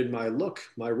submitted my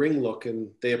ring look, and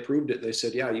they approved it. They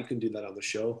said, yeah, you can do that on the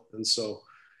show. And so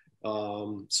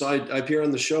I appear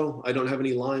on the show. I don't have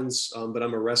any lines, but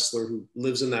I'm a wrestler who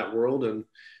lives in that world, and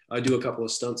I do a couple of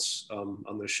stunts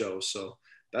on the show. So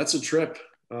that's a trip.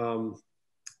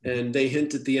 And they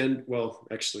hint at the end. Well,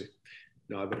 actually,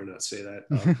 no, I better not say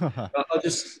that.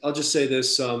 I'll just say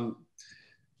this.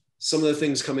 Some of the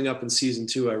things coming up in season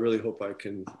 2, I really hope I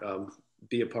can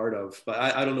be a part of, but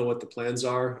I don't know what the plans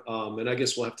are. And I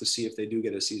guess we'll have to see if they do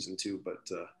get a season 2, but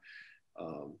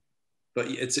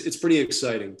it's pretty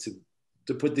exciting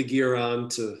to put the gear on,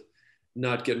 to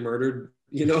not get murdered,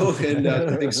 and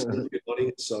to make some really good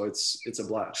money. So it's a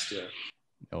blast. Yeah.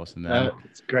 Awesome, man.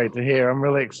 It's great to hear. I'm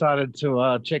really excited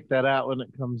to check that out when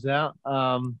it comes out.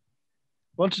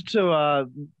 Wanted to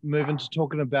move into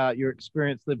talking about your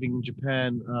experience living in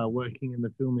Japan, working in the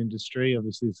film industry.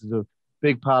 Obviously, this is a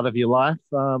big part of your life.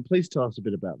 Please tell us a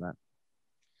bit about that.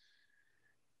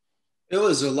 It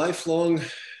was a lifelong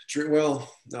dream.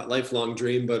 Well, not lifelong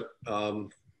dream, but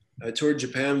I toured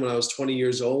Japan when I was 20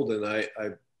 years old, and I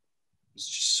was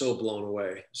just so blown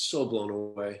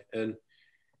away, and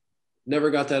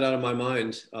never got that out of my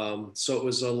mind. So it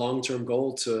was a long-term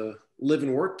goal to live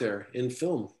and work there in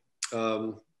film.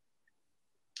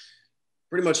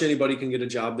 Pretty much anybody can get a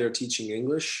job there teaching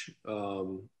English.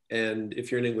 And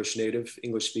if you're an English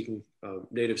speaking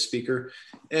native speaker,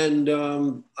 and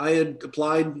I had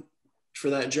applied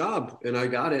for that job and I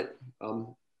got it.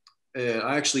 And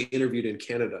I actually interviewed in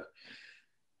Canada,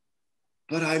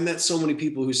 but I met so many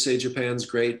people who say Japan's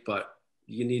great, but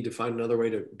you need to find another way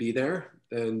to be there.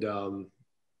 And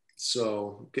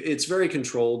so it's very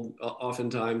controlled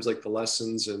oftentimes, like the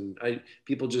lessons, and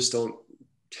people just don't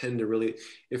tend to really,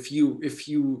 if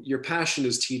your passion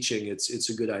is teaching, it's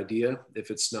a good idea.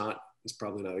 If it's not, it's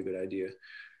probably not a good idea.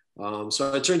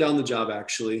 So I turned down the job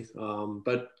actually.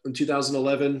 But in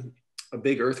 2011, a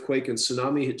big earthquake and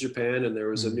tsunami hit Japan, and there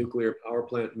was a nuclear power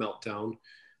plant meltdown,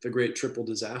 the great triple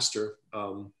disaster.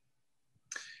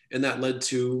 And that led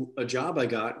to a job I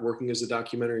got working as a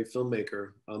documentary filmmaker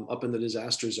up in the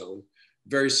disaster zone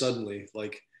very suddenly.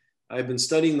 Like, I've been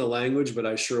studying the language, but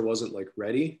I sure wasn't like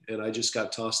ready. And I just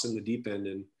got tossed in the deep end,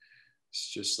 and it's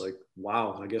just like,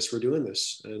 wow, I guess we're doing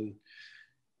this. And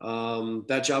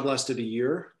that job lasted a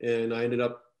year, and I ended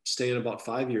up staying about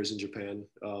 5 years in Japan,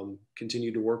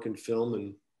 continued to work in film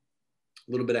and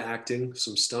a little bit of acting,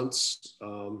 some stunts,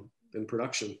 and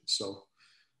production. So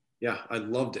yeah, I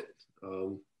loved it.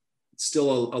 It's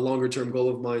still a longer term goal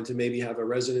of mine to maybe have a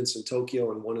residence in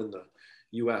Tokyo and one in the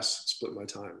US, split my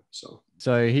time. So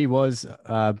he was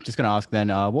just going to ask then,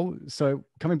 so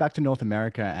coming back to North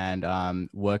America and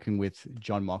working with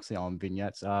John Moxley on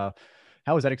vignettes,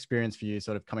 how was that experience for you,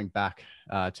 sort of coming back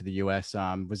to the US?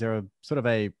 Was there a sort of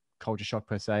a culture shock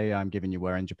per se, given you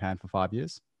were in Japan for 5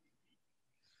 years?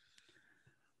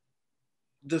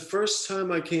 The first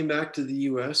time I came back to the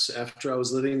US after I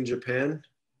was living in Japan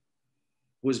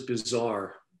was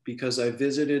bizarre, because I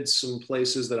visited some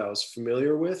places that I was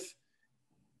familiar with.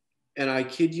 And I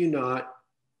kid you not,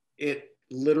 it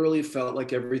literally felt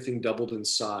like everything doubled in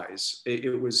size.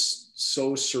 It was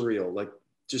so surreal, like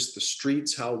just the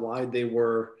streets, how wide they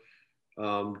were,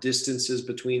 distances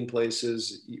between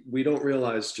places. We don't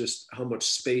realize just how much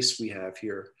space we have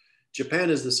here. Japan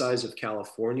is the size of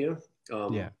California,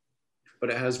 but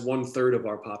it has 1/3 of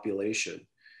our population.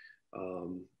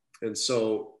 And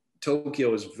so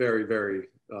Tokyo is very, very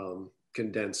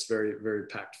condensed, very, very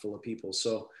packed full of people.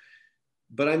 So,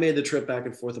 but I made the trip back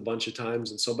and forth a bunch of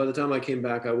times. And so by the time I came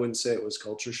back, I wouldn't say it was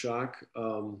culture shock.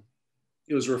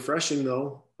 It was refreshing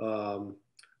though.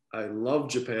 I love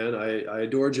Japan. I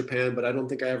adore Japan, but I don't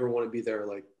think I ever want to be there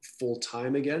like full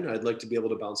time again. I'd like to be able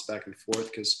to bounce back and forth,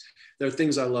 because there are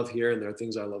things I love here and there are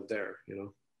things I love there, you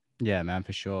know? Yeah, man,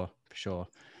 for sure. For sure.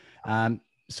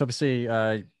 So obviously,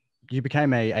 you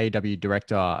became a AEW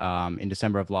director in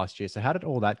December of last year. So how did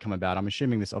all that come about? I'm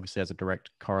assuming this obviously has a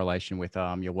direct correlation with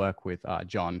your work with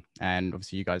John, and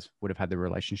obviously you guys would have had the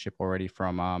relationship already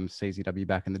from CZW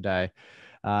back in the day.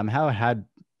 How had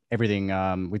everything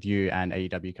with you and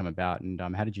AEW come about,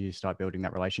 and how did you start building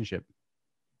that relationship?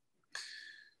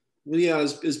 Well, yeah,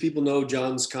 as people know,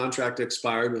 John's contract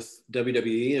expired with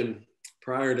WWE, and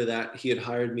prior to that, he had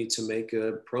hired me to make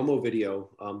a promo video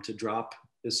to drop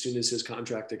as soon as his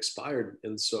contract expired.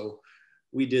 And so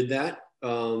we did that.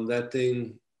 That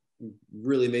thing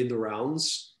really made the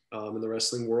rounds in the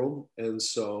wrestling world. And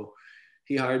so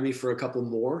he hired me for a couple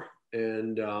more.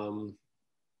 And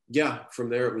yeah, from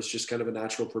there, it was just kind of a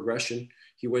natural progression.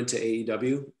 He went to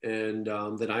AEW, and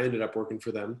then I ended up working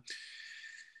for them.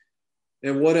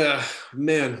 And what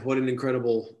an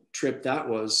incredible trip that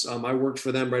was. I worked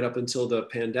for them right up until the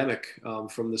pandemic,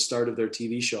 from the start of their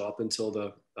TV show up until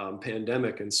the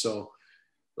pandemic. And so,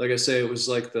 like I say, it was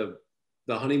like the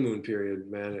honeymoon period,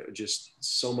 man. It was just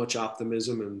so much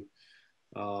optimism,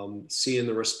 and seeing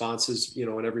the responses, you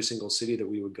know, in every single city that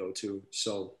we would go to.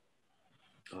 So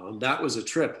that was a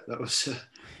trip. That was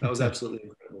absolutely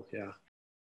incredible. Yeah.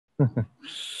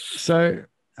 So,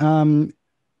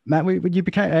 Matt, you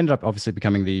ended up obviously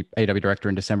becoming the AEW director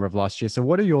in December of last year. So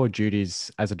what do your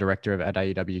duties as a director at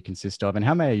AEW consist of, and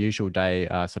how may a usual day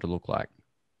sort of look like?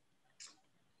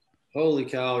 Holy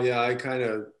cow. Yeah, I kind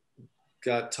of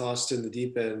got tossed in the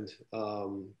deep end.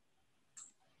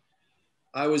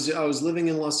 I was living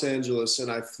in Los Angeles,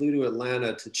 and I flew to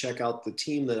Atlanta to check out the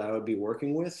team that I would be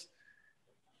working with.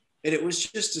 And it was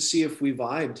just to see if we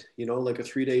vibed, you know, like a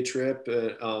 3-day trip,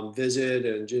 visit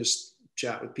and just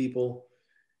chat with people.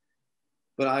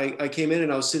 But I came in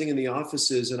and I was sitting in the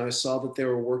offices, and I saw that they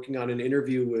were working on an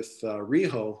interview with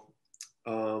Riho,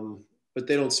 but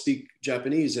they don't speak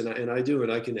Japanese, and I do,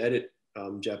 and I can edit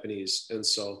Japanese. And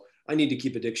so I need to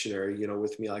keep a dictionary, you know,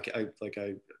 with me. I'm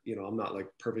not like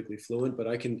perfectly fluent, but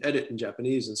I can edit in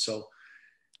Japanese. And so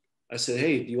I said,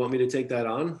 hey, do you want me to take that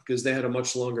on? Because they had a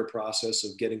much longer process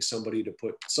of getting somebody to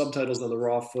put subtitles on the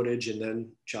raw footage and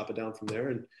then chop it down from there.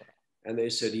 And they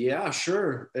said, yeah,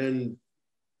 sure. And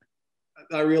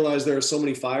I realized there are so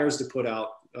many fires to put out.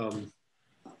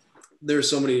 There's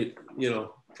so many, you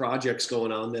know, projects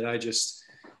going on that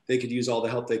they could use all the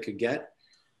help they could get.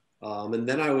 And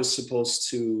then I was supposed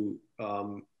to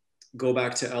go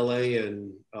back to LA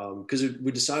and because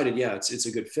we decided, yeah, it's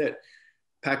a good fit,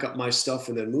 pack up my stuff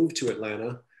and then move to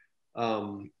Atlanta.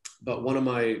 But one of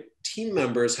my team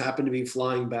members happened to be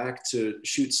flying back to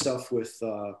shoot stuff with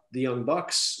the Young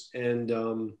Bucks. And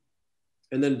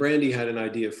then Brandy had an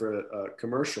idea for a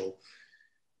commercial.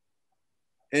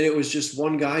 And it was just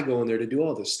one guy going there to do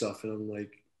all this stuff. And I'm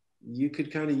like, you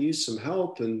could kind of use some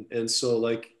help. And so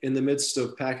like in the midst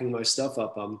of packing my stuff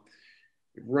up, I'm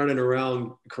running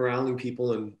around corralling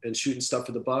people and shooting stuff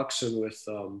for the Bucks and with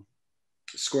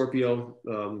Scorpio.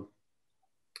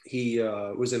 He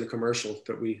was in a commercial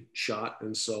that we shot.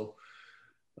 And so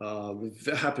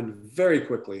it happened very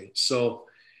quickly. So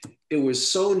it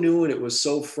was so new and it was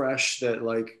so fresh that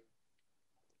like,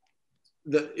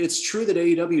 it's true that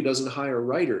AEW doesn't hire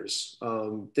writers.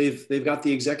 They've got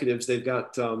the executives, they've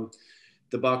got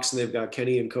the Bucks, and they've got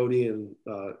Kenny and Cody and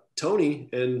Tony,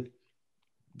 and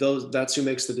that's who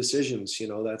makes the decisions. You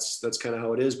know, that's kind of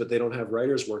how it is. But they don't have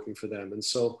writers working for them, and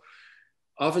so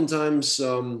oftentimes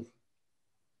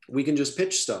we can just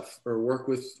pitch stuff or work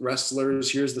with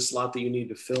wrestlers. Here's the slot that you need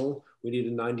to fill. We need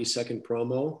a 90-second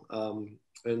promo,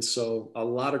 and so a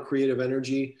lot of creative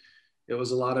energy. It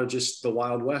was a lot of just the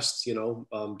Wild West, you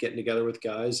know, getting together with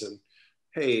guys and,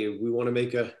 hey, we want to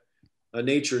make a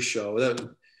nature show.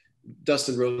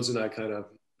 Dustin Rhodes and I kind of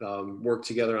worked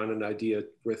together on an idea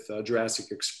with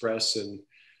Jurassic Express and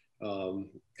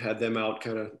had them out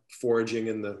kind of foraging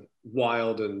in the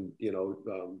wild and, you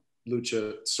know,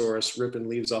 Luchasaurus ripping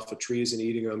leaves off of trees and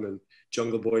eating them and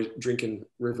Jungle Boy drinking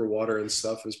river water and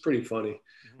stuff. It was pretty funny.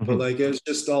 But like, it was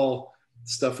just all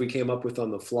stuff we came up with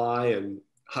on the fly and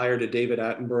hired a David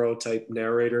Attenborough type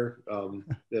narrator.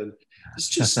 And it's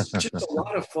just a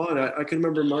lot of fun. I can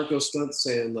remember Marco Stunt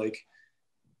saying like,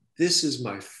 this is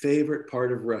my favorite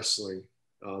part of wrestling,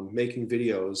 making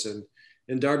videos.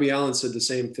 And Darby Allin said the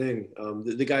same thing.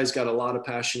 The guy's got a lot of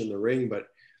passion in the ring, but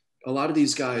a lot of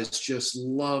these guys just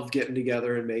love getting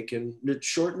together and making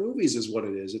short movies is what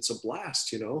it is. It's a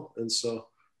blast, you know? And so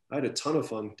I had a ton of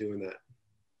fun doing that.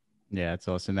 Yeah, it's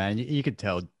awesome, man. You could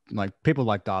tell, like, people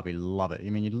like Darby love it. I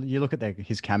mean, you look at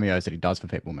his cameos that he does for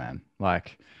people, man.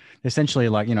 Like, essentially,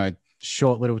 like, you know,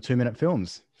 short little 2-minute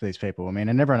films for these people. I mean,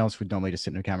 and everyone else would normally just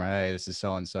sit in the camera, hey, this is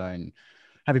so-and-so, and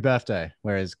happy birthday.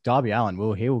 Whereas Darby Allin,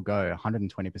 he will go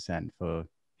 120% for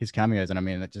his cameos. And I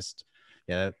mean, that just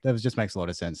makes a lot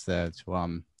of sense there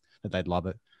to, that they'd love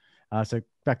it. So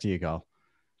back to you, Carl.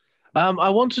 I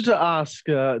wanted to ask,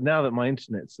 now that my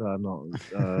internet's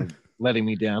not letting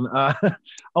me down, I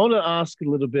want to ask a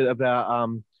little bit about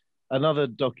another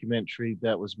documentary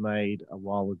that was made a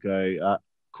while ago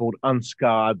called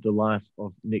Unscarred, The Life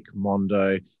of Nick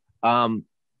Mondo. And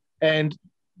a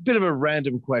bit of a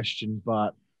random question,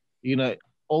 but, you know,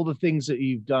 all the things that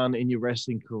you've done in your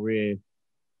wrestling career,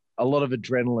 a lot of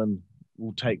adrenaline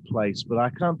will take place, but I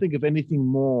can't think of anything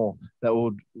more that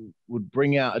would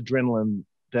bring out adrenaline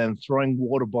than throwing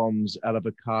water bombs out of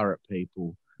a car at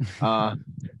people.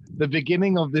 The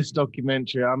beginning of this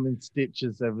documentary, I'm in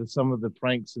stitches over some of the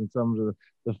pranks and some of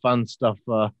the fun stuff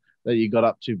that you got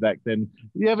up to back then.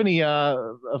 Do you have any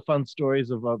fun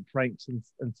stories of pranks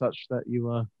and such that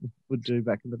you would do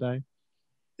back in the day?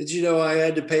 Did you know I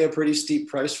had to pay a pretty steep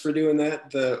price for doing that?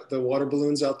 The water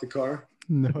balloons out the car?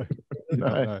 No.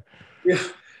 Yeah.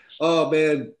 Oh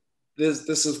man,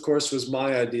 this of course was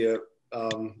my idea.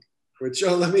 Which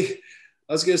I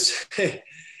was gonna say,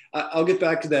 I'll get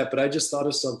back to that, but I just thought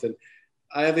of something.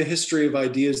 I have a history of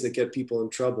ideas that get people in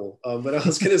trouble. But I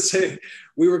was gonna say,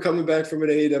 we were coming back from an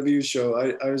AEW show.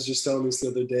 I was just telling this the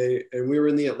other day, and we were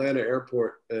in the Atlanta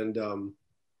airport, and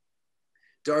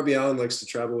Darby Allin likes to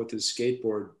travel with his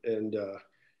skateboard, and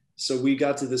so we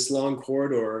got to this long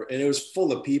corridor, and it was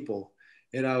full of people,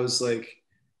 and I was like,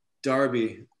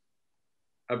 Darby,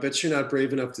 I bet you're not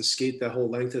brave enough to skate that whole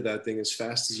length of that thing as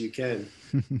fast as you can.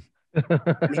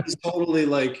 And he's totally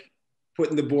like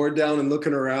putting the board down and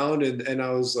looking around. And I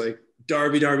was like,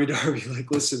 Darby, like,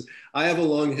 listen, I have a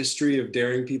long history of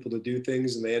daring people to do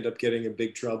things and they end up getting in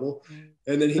big trouble.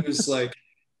 And then he was like,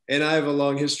 and I have a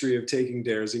long history of taking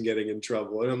dares and getting in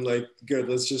trouble. And I'm like, good,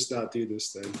 let's just not do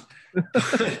this thing.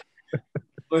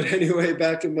 But anyway,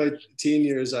 back in my teen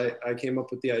years, I came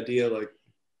up with the idea, like,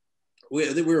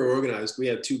 I think we were organized. We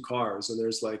had 2 cars, and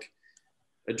there's like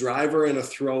a driver and a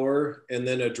thrower, and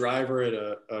then a driver and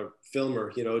a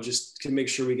filmer, you know, just to make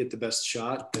sure we get the best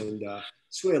shot. And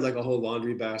so we had like a whole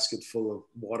laundry basket full of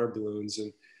water balloons.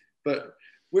 But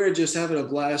we were just having a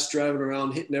blast driving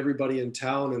around, hitting everybody in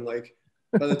town. And like,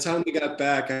 by the time we got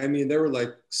back, I mean, there were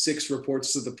like 6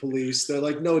 reports to the police. They're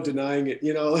like, no denying it,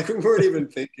 you know, like we weren't even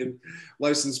thinking,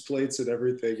 license plates and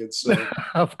everything. And so,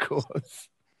 Of course.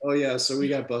 oh yeah, so we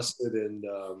got busted, and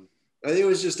I think it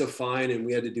was just a fine, and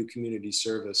we had to do community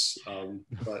service.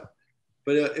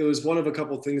 But it was one of a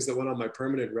couple of things that went on my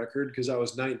permanent record, because I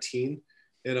was 19,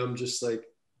 and I'm just like,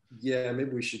 yeah,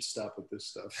 maybe we should stop with this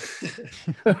stuff.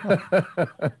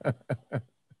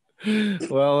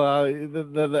 Well,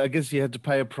 I guess you had to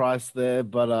pay a price there,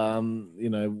 but you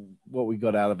know what we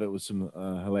got out of it was some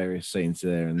hilarious scenes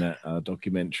there in that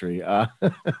documentary.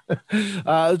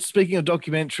 Speaking of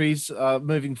documentaries,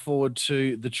 moving forward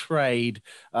to the trade,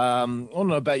 I want to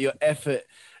know about your effort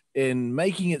in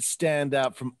making it stand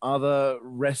out from other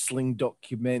wrestling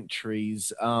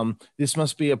documentaries. This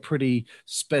must be a pretty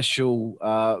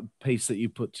special piece that you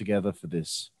put together for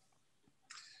this.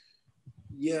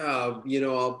 Yeah, you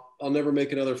know, I'll never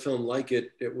make another film like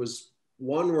it. It was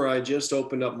one where I just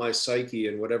opened up my psyche,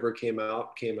 and whatever came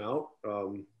out, came out.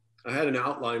 I had an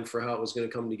outline for how it was going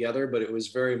to come together, but it was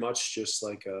very much just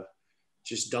like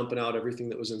just dumping out everything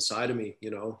that was inside of me,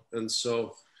 you know? And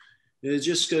so it's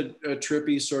just a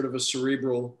trippy, sort of a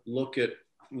cerebral look at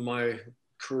my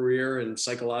career and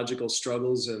psychological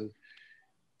struggles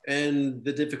and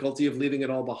the difficulty of leaving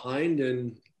it all behind,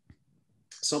 and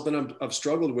something I've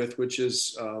struggled with, which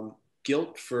is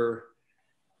guilt for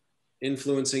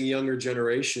influencing younger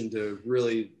generation to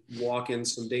really walk in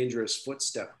some dangerous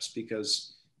footsteps.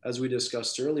 Because as we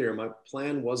discussed earlier, my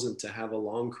plan wasn't to have a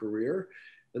long career.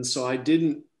 And so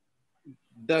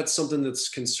that's something that's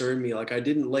concerned me. Like, I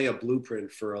didn't lay a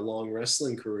blueprint for a long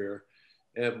wrestling career.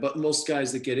 But most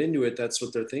guys that get into it, that's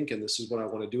what they're thinking. This is what I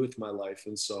want to do with my life.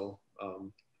 And so,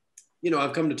 you know,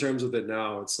 I've come to terms with it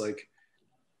now. It's like,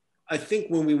 I think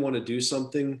when we want to do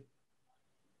something,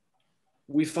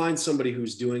 we find somebody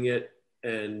who's doing it,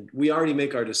 and we already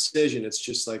make our decision. It's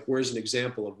just like, where's an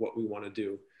example of what we want to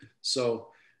do? So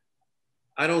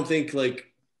I don't think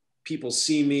like people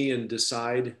see me and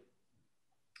decide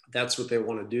that's what they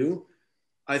want to do.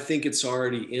 I think it's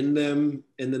already in them,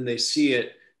 and then they see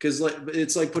it. Because like,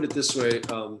 it's like, put it this way,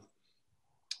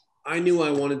 I knew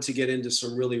I wanted to get into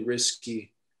some really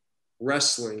risky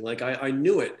wrestling. Like I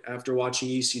knew it after watching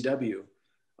ECW,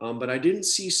 but I didn't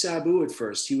see Sabu at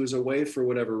first. He was away for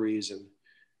whatever reason.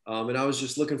 And I was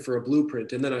just looking for a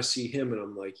blueprint, and then I see him and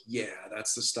I'm like, yeah,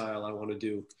 that's the style I want to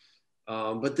do.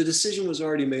 But the decision was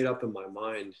already made up in my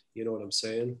mind. You know what I'm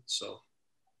saying? So.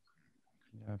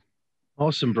 Yeah.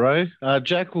 Awesome, bro.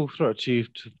 Jack, we'll throw it to you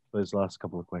for those last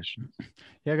couple of questions.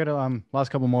 Yeah, I got a last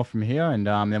couple more from here, and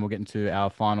then we'll get into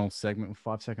our final segment with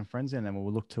 5 Second Frenzy, and then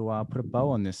we'll look to put a bow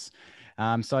on this.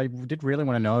 So I did really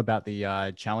want to know about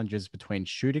the challenges between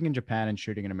shooting in Japan and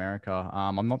shooting in America.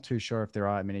 I'm not too sure if there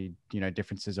are many,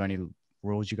 differences or any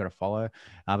rules you got to follow.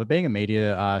 But being a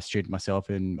media student myself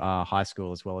in high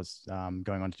school, as well as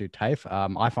going on to do TAFE,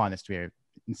 I find this to be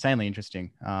insanely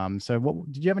interesting. So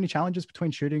did you have any challenges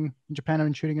between shooting in Japan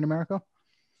and shooting in America?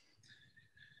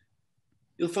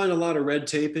 You'll find a lot of red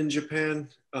tape in Japan.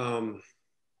 If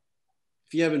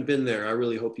you haven't been there, I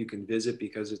really hope you can visit,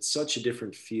 because it's such a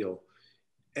different feel.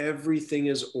 Everything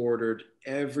is ordered.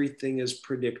 Everything is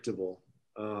predictable.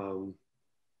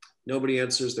 Nobody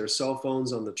answers their cell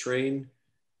phones on the train.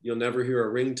 You'll never hear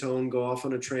a ringtone go off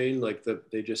on a train. Like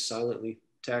they just silently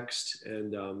text,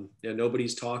 and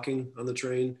nobody's talking on the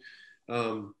train.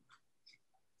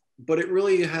 But it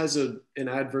really has an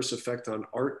adverse effect on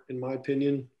art, in my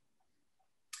opinion.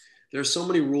 There's so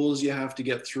many rules you have to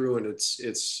get through, and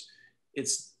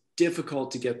it's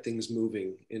difficult to get things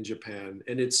moving in Japan,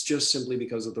 and it's just simply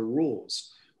because of the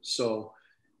rules. So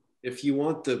if you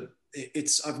want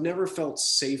I've never felt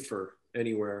safer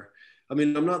anywhere. I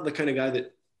mean, I'm not the kind of guy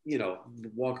that,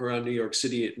 walk around New York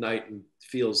City at night and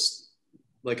feels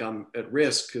like I'm at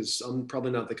risk, because I'm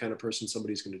probably not the kind of person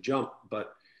somebody's going to jump,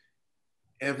 but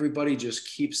everybody just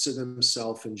keeps to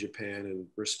themselves in Japan and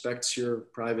respects your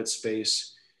private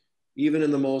space, even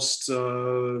in the most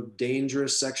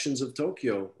dangerous sections of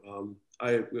Tokyo.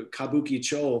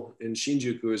 Kabuki-cho in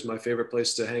Shinjuku is my favorite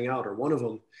place to hang out, or one of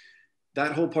them.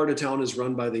 That whole part of town is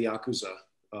run by the Yakuza,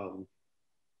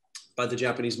 by the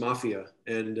Japanese mafia,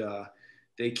 and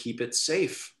they keep it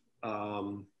safe.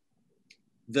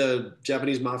 The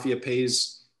Japanese mafia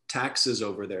pays taxes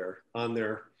over there on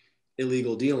their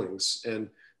illegal dealings. And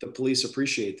the police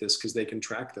appreciate this because they can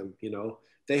track them. You know,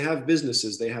 they have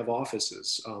businesses, they have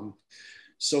offices.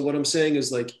 So what I'm saying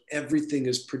is, like, everything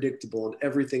is predictable and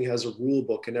everything has a rule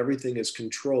book and everything is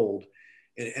controlled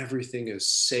and everything is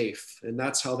safe. And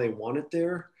that's how they want it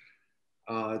there.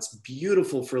 It's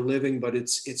beautiful for living, but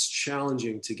it's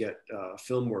challenging to get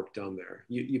film work done there.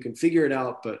 You can figure it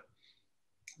out, but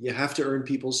you have to earn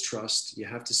people's trust. You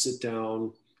have to sit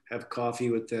down, have coffee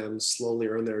with them, slowly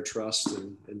earn their trust.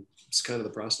 And it's kind of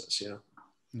the process. Yeah.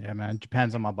 Yeah, man.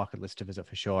 Japan's on my bucket list to visit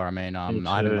for sure. I mean, Me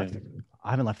I too.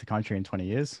 haven't left the country in 20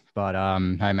 years, but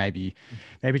hey, maybe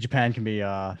Japan can be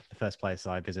the first place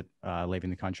I visit leaving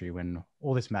the country when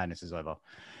all this madness is over.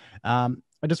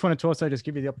 I just wanted to also just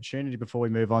give you the opportunity before we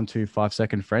move on to 5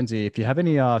 Second Frenzy. If you have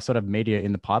any sort of media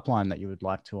in the pipeline that you would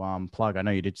like to plug, I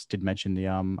know you did mention the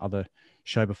other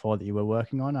show before that you were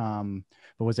working on,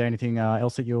 but was there anything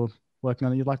else that you're working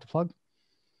on that you'd like to plug?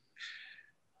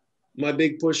 My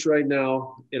big push right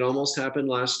now, it almost happened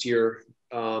last year,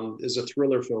 is a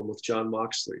thriller film with John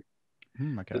Moxley.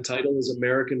 Okay. The title is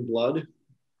American Blood.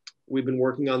 We've been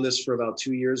working on this for about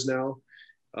 2 years now.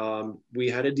 We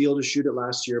had a deal to shoot it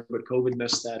last year, but COVID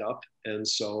messed that up. And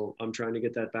so I'm trying to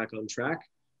get that back on track.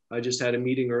 I just had a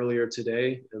meeting earlier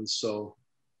today, and so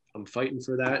I'm fighting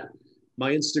for that.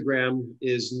 My Instagram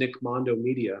is Nick Mondo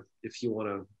Media, if you want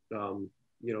to,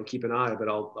 keep an eye, but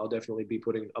I'll definitely be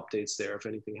putting updates there if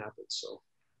anything happens. So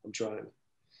I'm trying.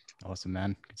 Awesome,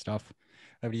 man. Good stuff.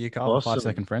 Over to you, Carl. Awesome. 5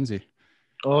 Second Frenzy.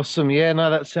 Awesome. Yeah, no,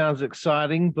 that sounds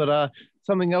exciting. But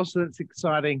something else that's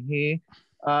exciting here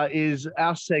is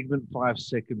our segment 5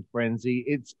 Second Frenzy.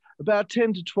 It's about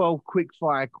 10 to 12 quick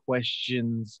fire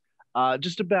questions,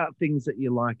 just about things that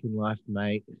you like in life,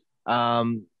 mate.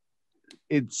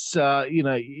 It's,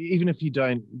 even if you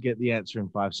don't get the answer in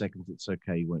 5 seconds, it's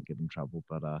okay. You won't get in trouble.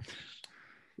 But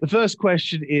the first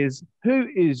question is, who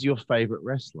is your favorite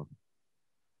wrestler?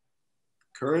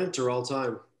 Current or all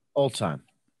time? All time.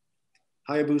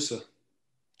 Hayabusa.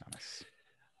 Nice.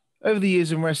 Over the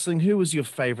years in wrestling, who was your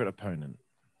favorite opponent?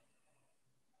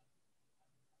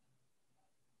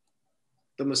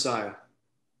 The Messiah.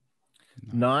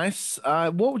 Nice.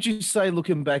 What would you say,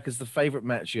 looking back, is the favorite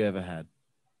match you ever had?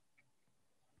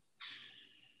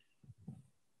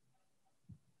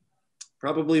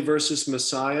 Probably versus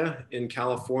Messiah in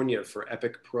California for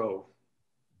Epic Pro.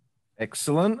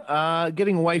 Excellent.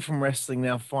 Getting away from wrestling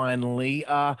now, finally.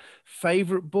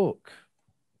 Favorite book?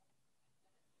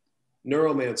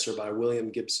 Neuromancer by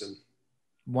William Gibson.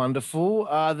 Wonderful.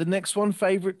 The next one,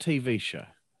 favorite TV show?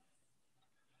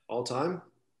 All time?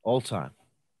 All time.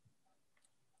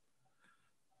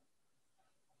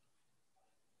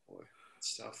 Boy,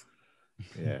 it's tough.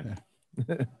 Yeah.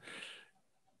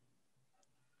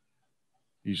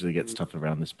 Usually gets tough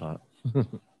around this part.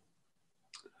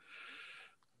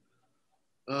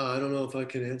 I don't know if I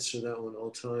can answer that one all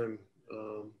time.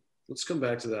 Let's come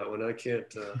back to that one. I can't.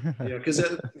 Yeah, because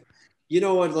you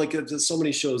know what? Like, there's so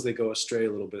many shows they go astray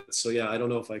a little bit. So yeah, I don't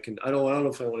know if I can. I don't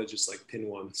know if I want to just like pin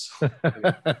one. So,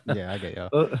 Yeah, I get you.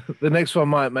 The next one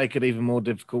might make it even more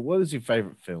difficult. What is your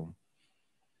favorite film?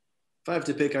 if I have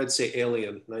to pick, I'd say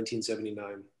Alien,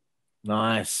 1979.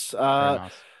 Nice. Very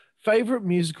nice. Favorite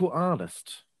musical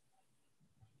artist?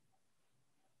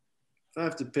 If I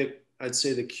have to pick, I'd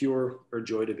say The Cure or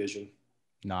Joy Division.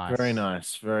 Nice. Very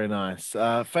nice. Very nice.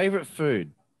 Favorite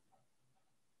food?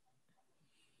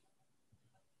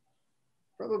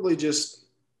 Probably just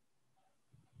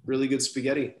really good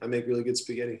spaghetti. I make really good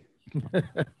spaghetti.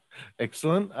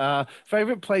 Excellent.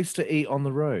 Favorite place to eat on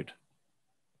the road?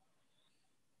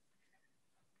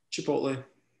 Chipotle.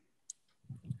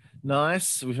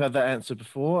 Nice. We've had that answer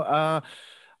before.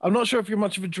 I'm not sure if you're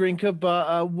much of a drinker,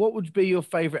 but what would be your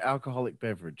favorite alcoholic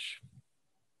beverage?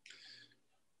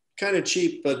 Kind of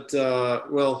cheap, but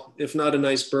well, if not a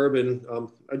nice bourbon,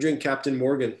 I drink Captain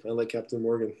Morgan. I like Captain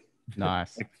Morgan.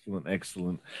 Nice. Excellent,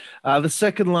 excellent. The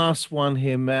second last one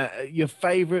here, Matt. Your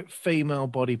favorite female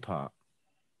body part?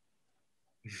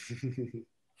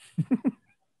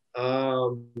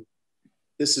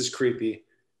 This is creepy.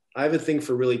 I have a thing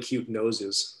for really cute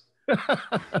noses.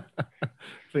 I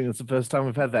think it's the first time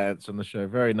we've had that answer on the show.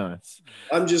 Very nice.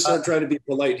 I'm just not trying to be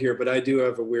polite here, but I do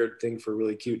have a weird thing for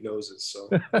really cute noses. So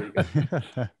there you go.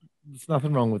 There's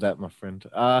nothing wrong with that, my friend.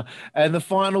 And the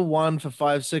final one for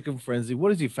 5 Second Frenzy.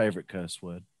 What is your favorite curse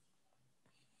word?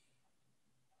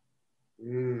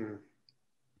 I'm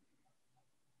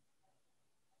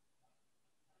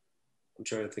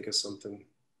trying to think of something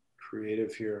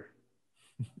creative here.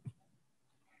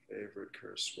 Favorite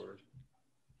curse word.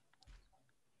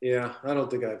 Yeah, I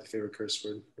don't think I have a favorite curse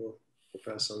word. Well,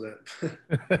 I'll pass on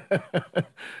that.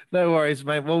 No worries,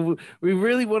 mate. Well, we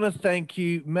really want to thank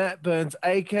you, Matt Burns,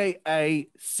 aka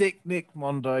Sick Nick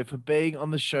Mondo, for being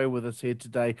on the show with us here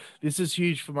today. This is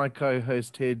huge for my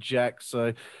co-host here, Jack.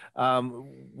 So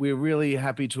we're really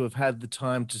happy to have had the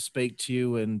time to speak to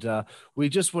you, and we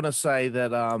just want to say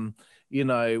that you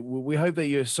know, we hope that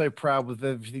you're so proud with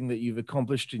everything that you've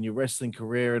accomplished in your wrestling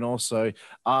career and also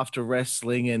after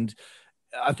wrestling. And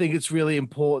I think it's really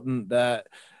important that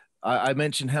I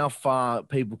mentioned how far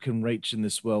people can reach in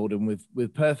this world. And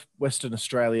with Perth, Western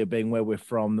Australia being where we're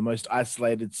from, the most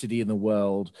isolated city in the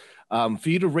world, for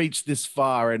you to reach this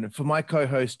far, and for my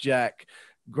co-host, Jack,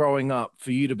 growing up,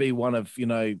 for you to be one of, you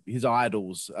know, his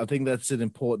idols, I think that's an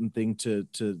important thing to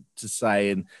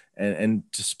say and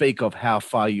to speak of how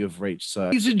far you've reached. So,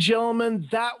 ladies and gentlemen,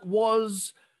 that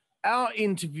was our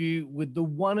interview with the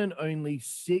one and only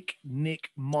Sick Nick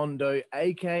Mondo,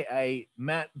 aka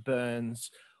Matt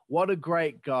Burns. What a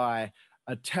great guy,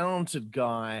 a talented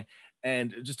guy,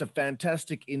 and just a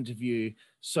fantastic interview.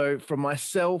 So from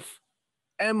myself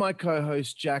and my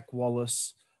co-host, Jack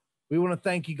Wallace, we want to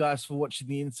thank you guys for watching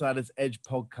the Insider's Edge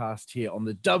podcast here on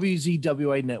the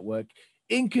WZWA Network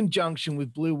in conjunction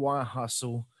with Blue Wire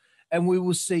Hustle, and we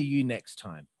will see you next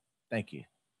time. Thank you.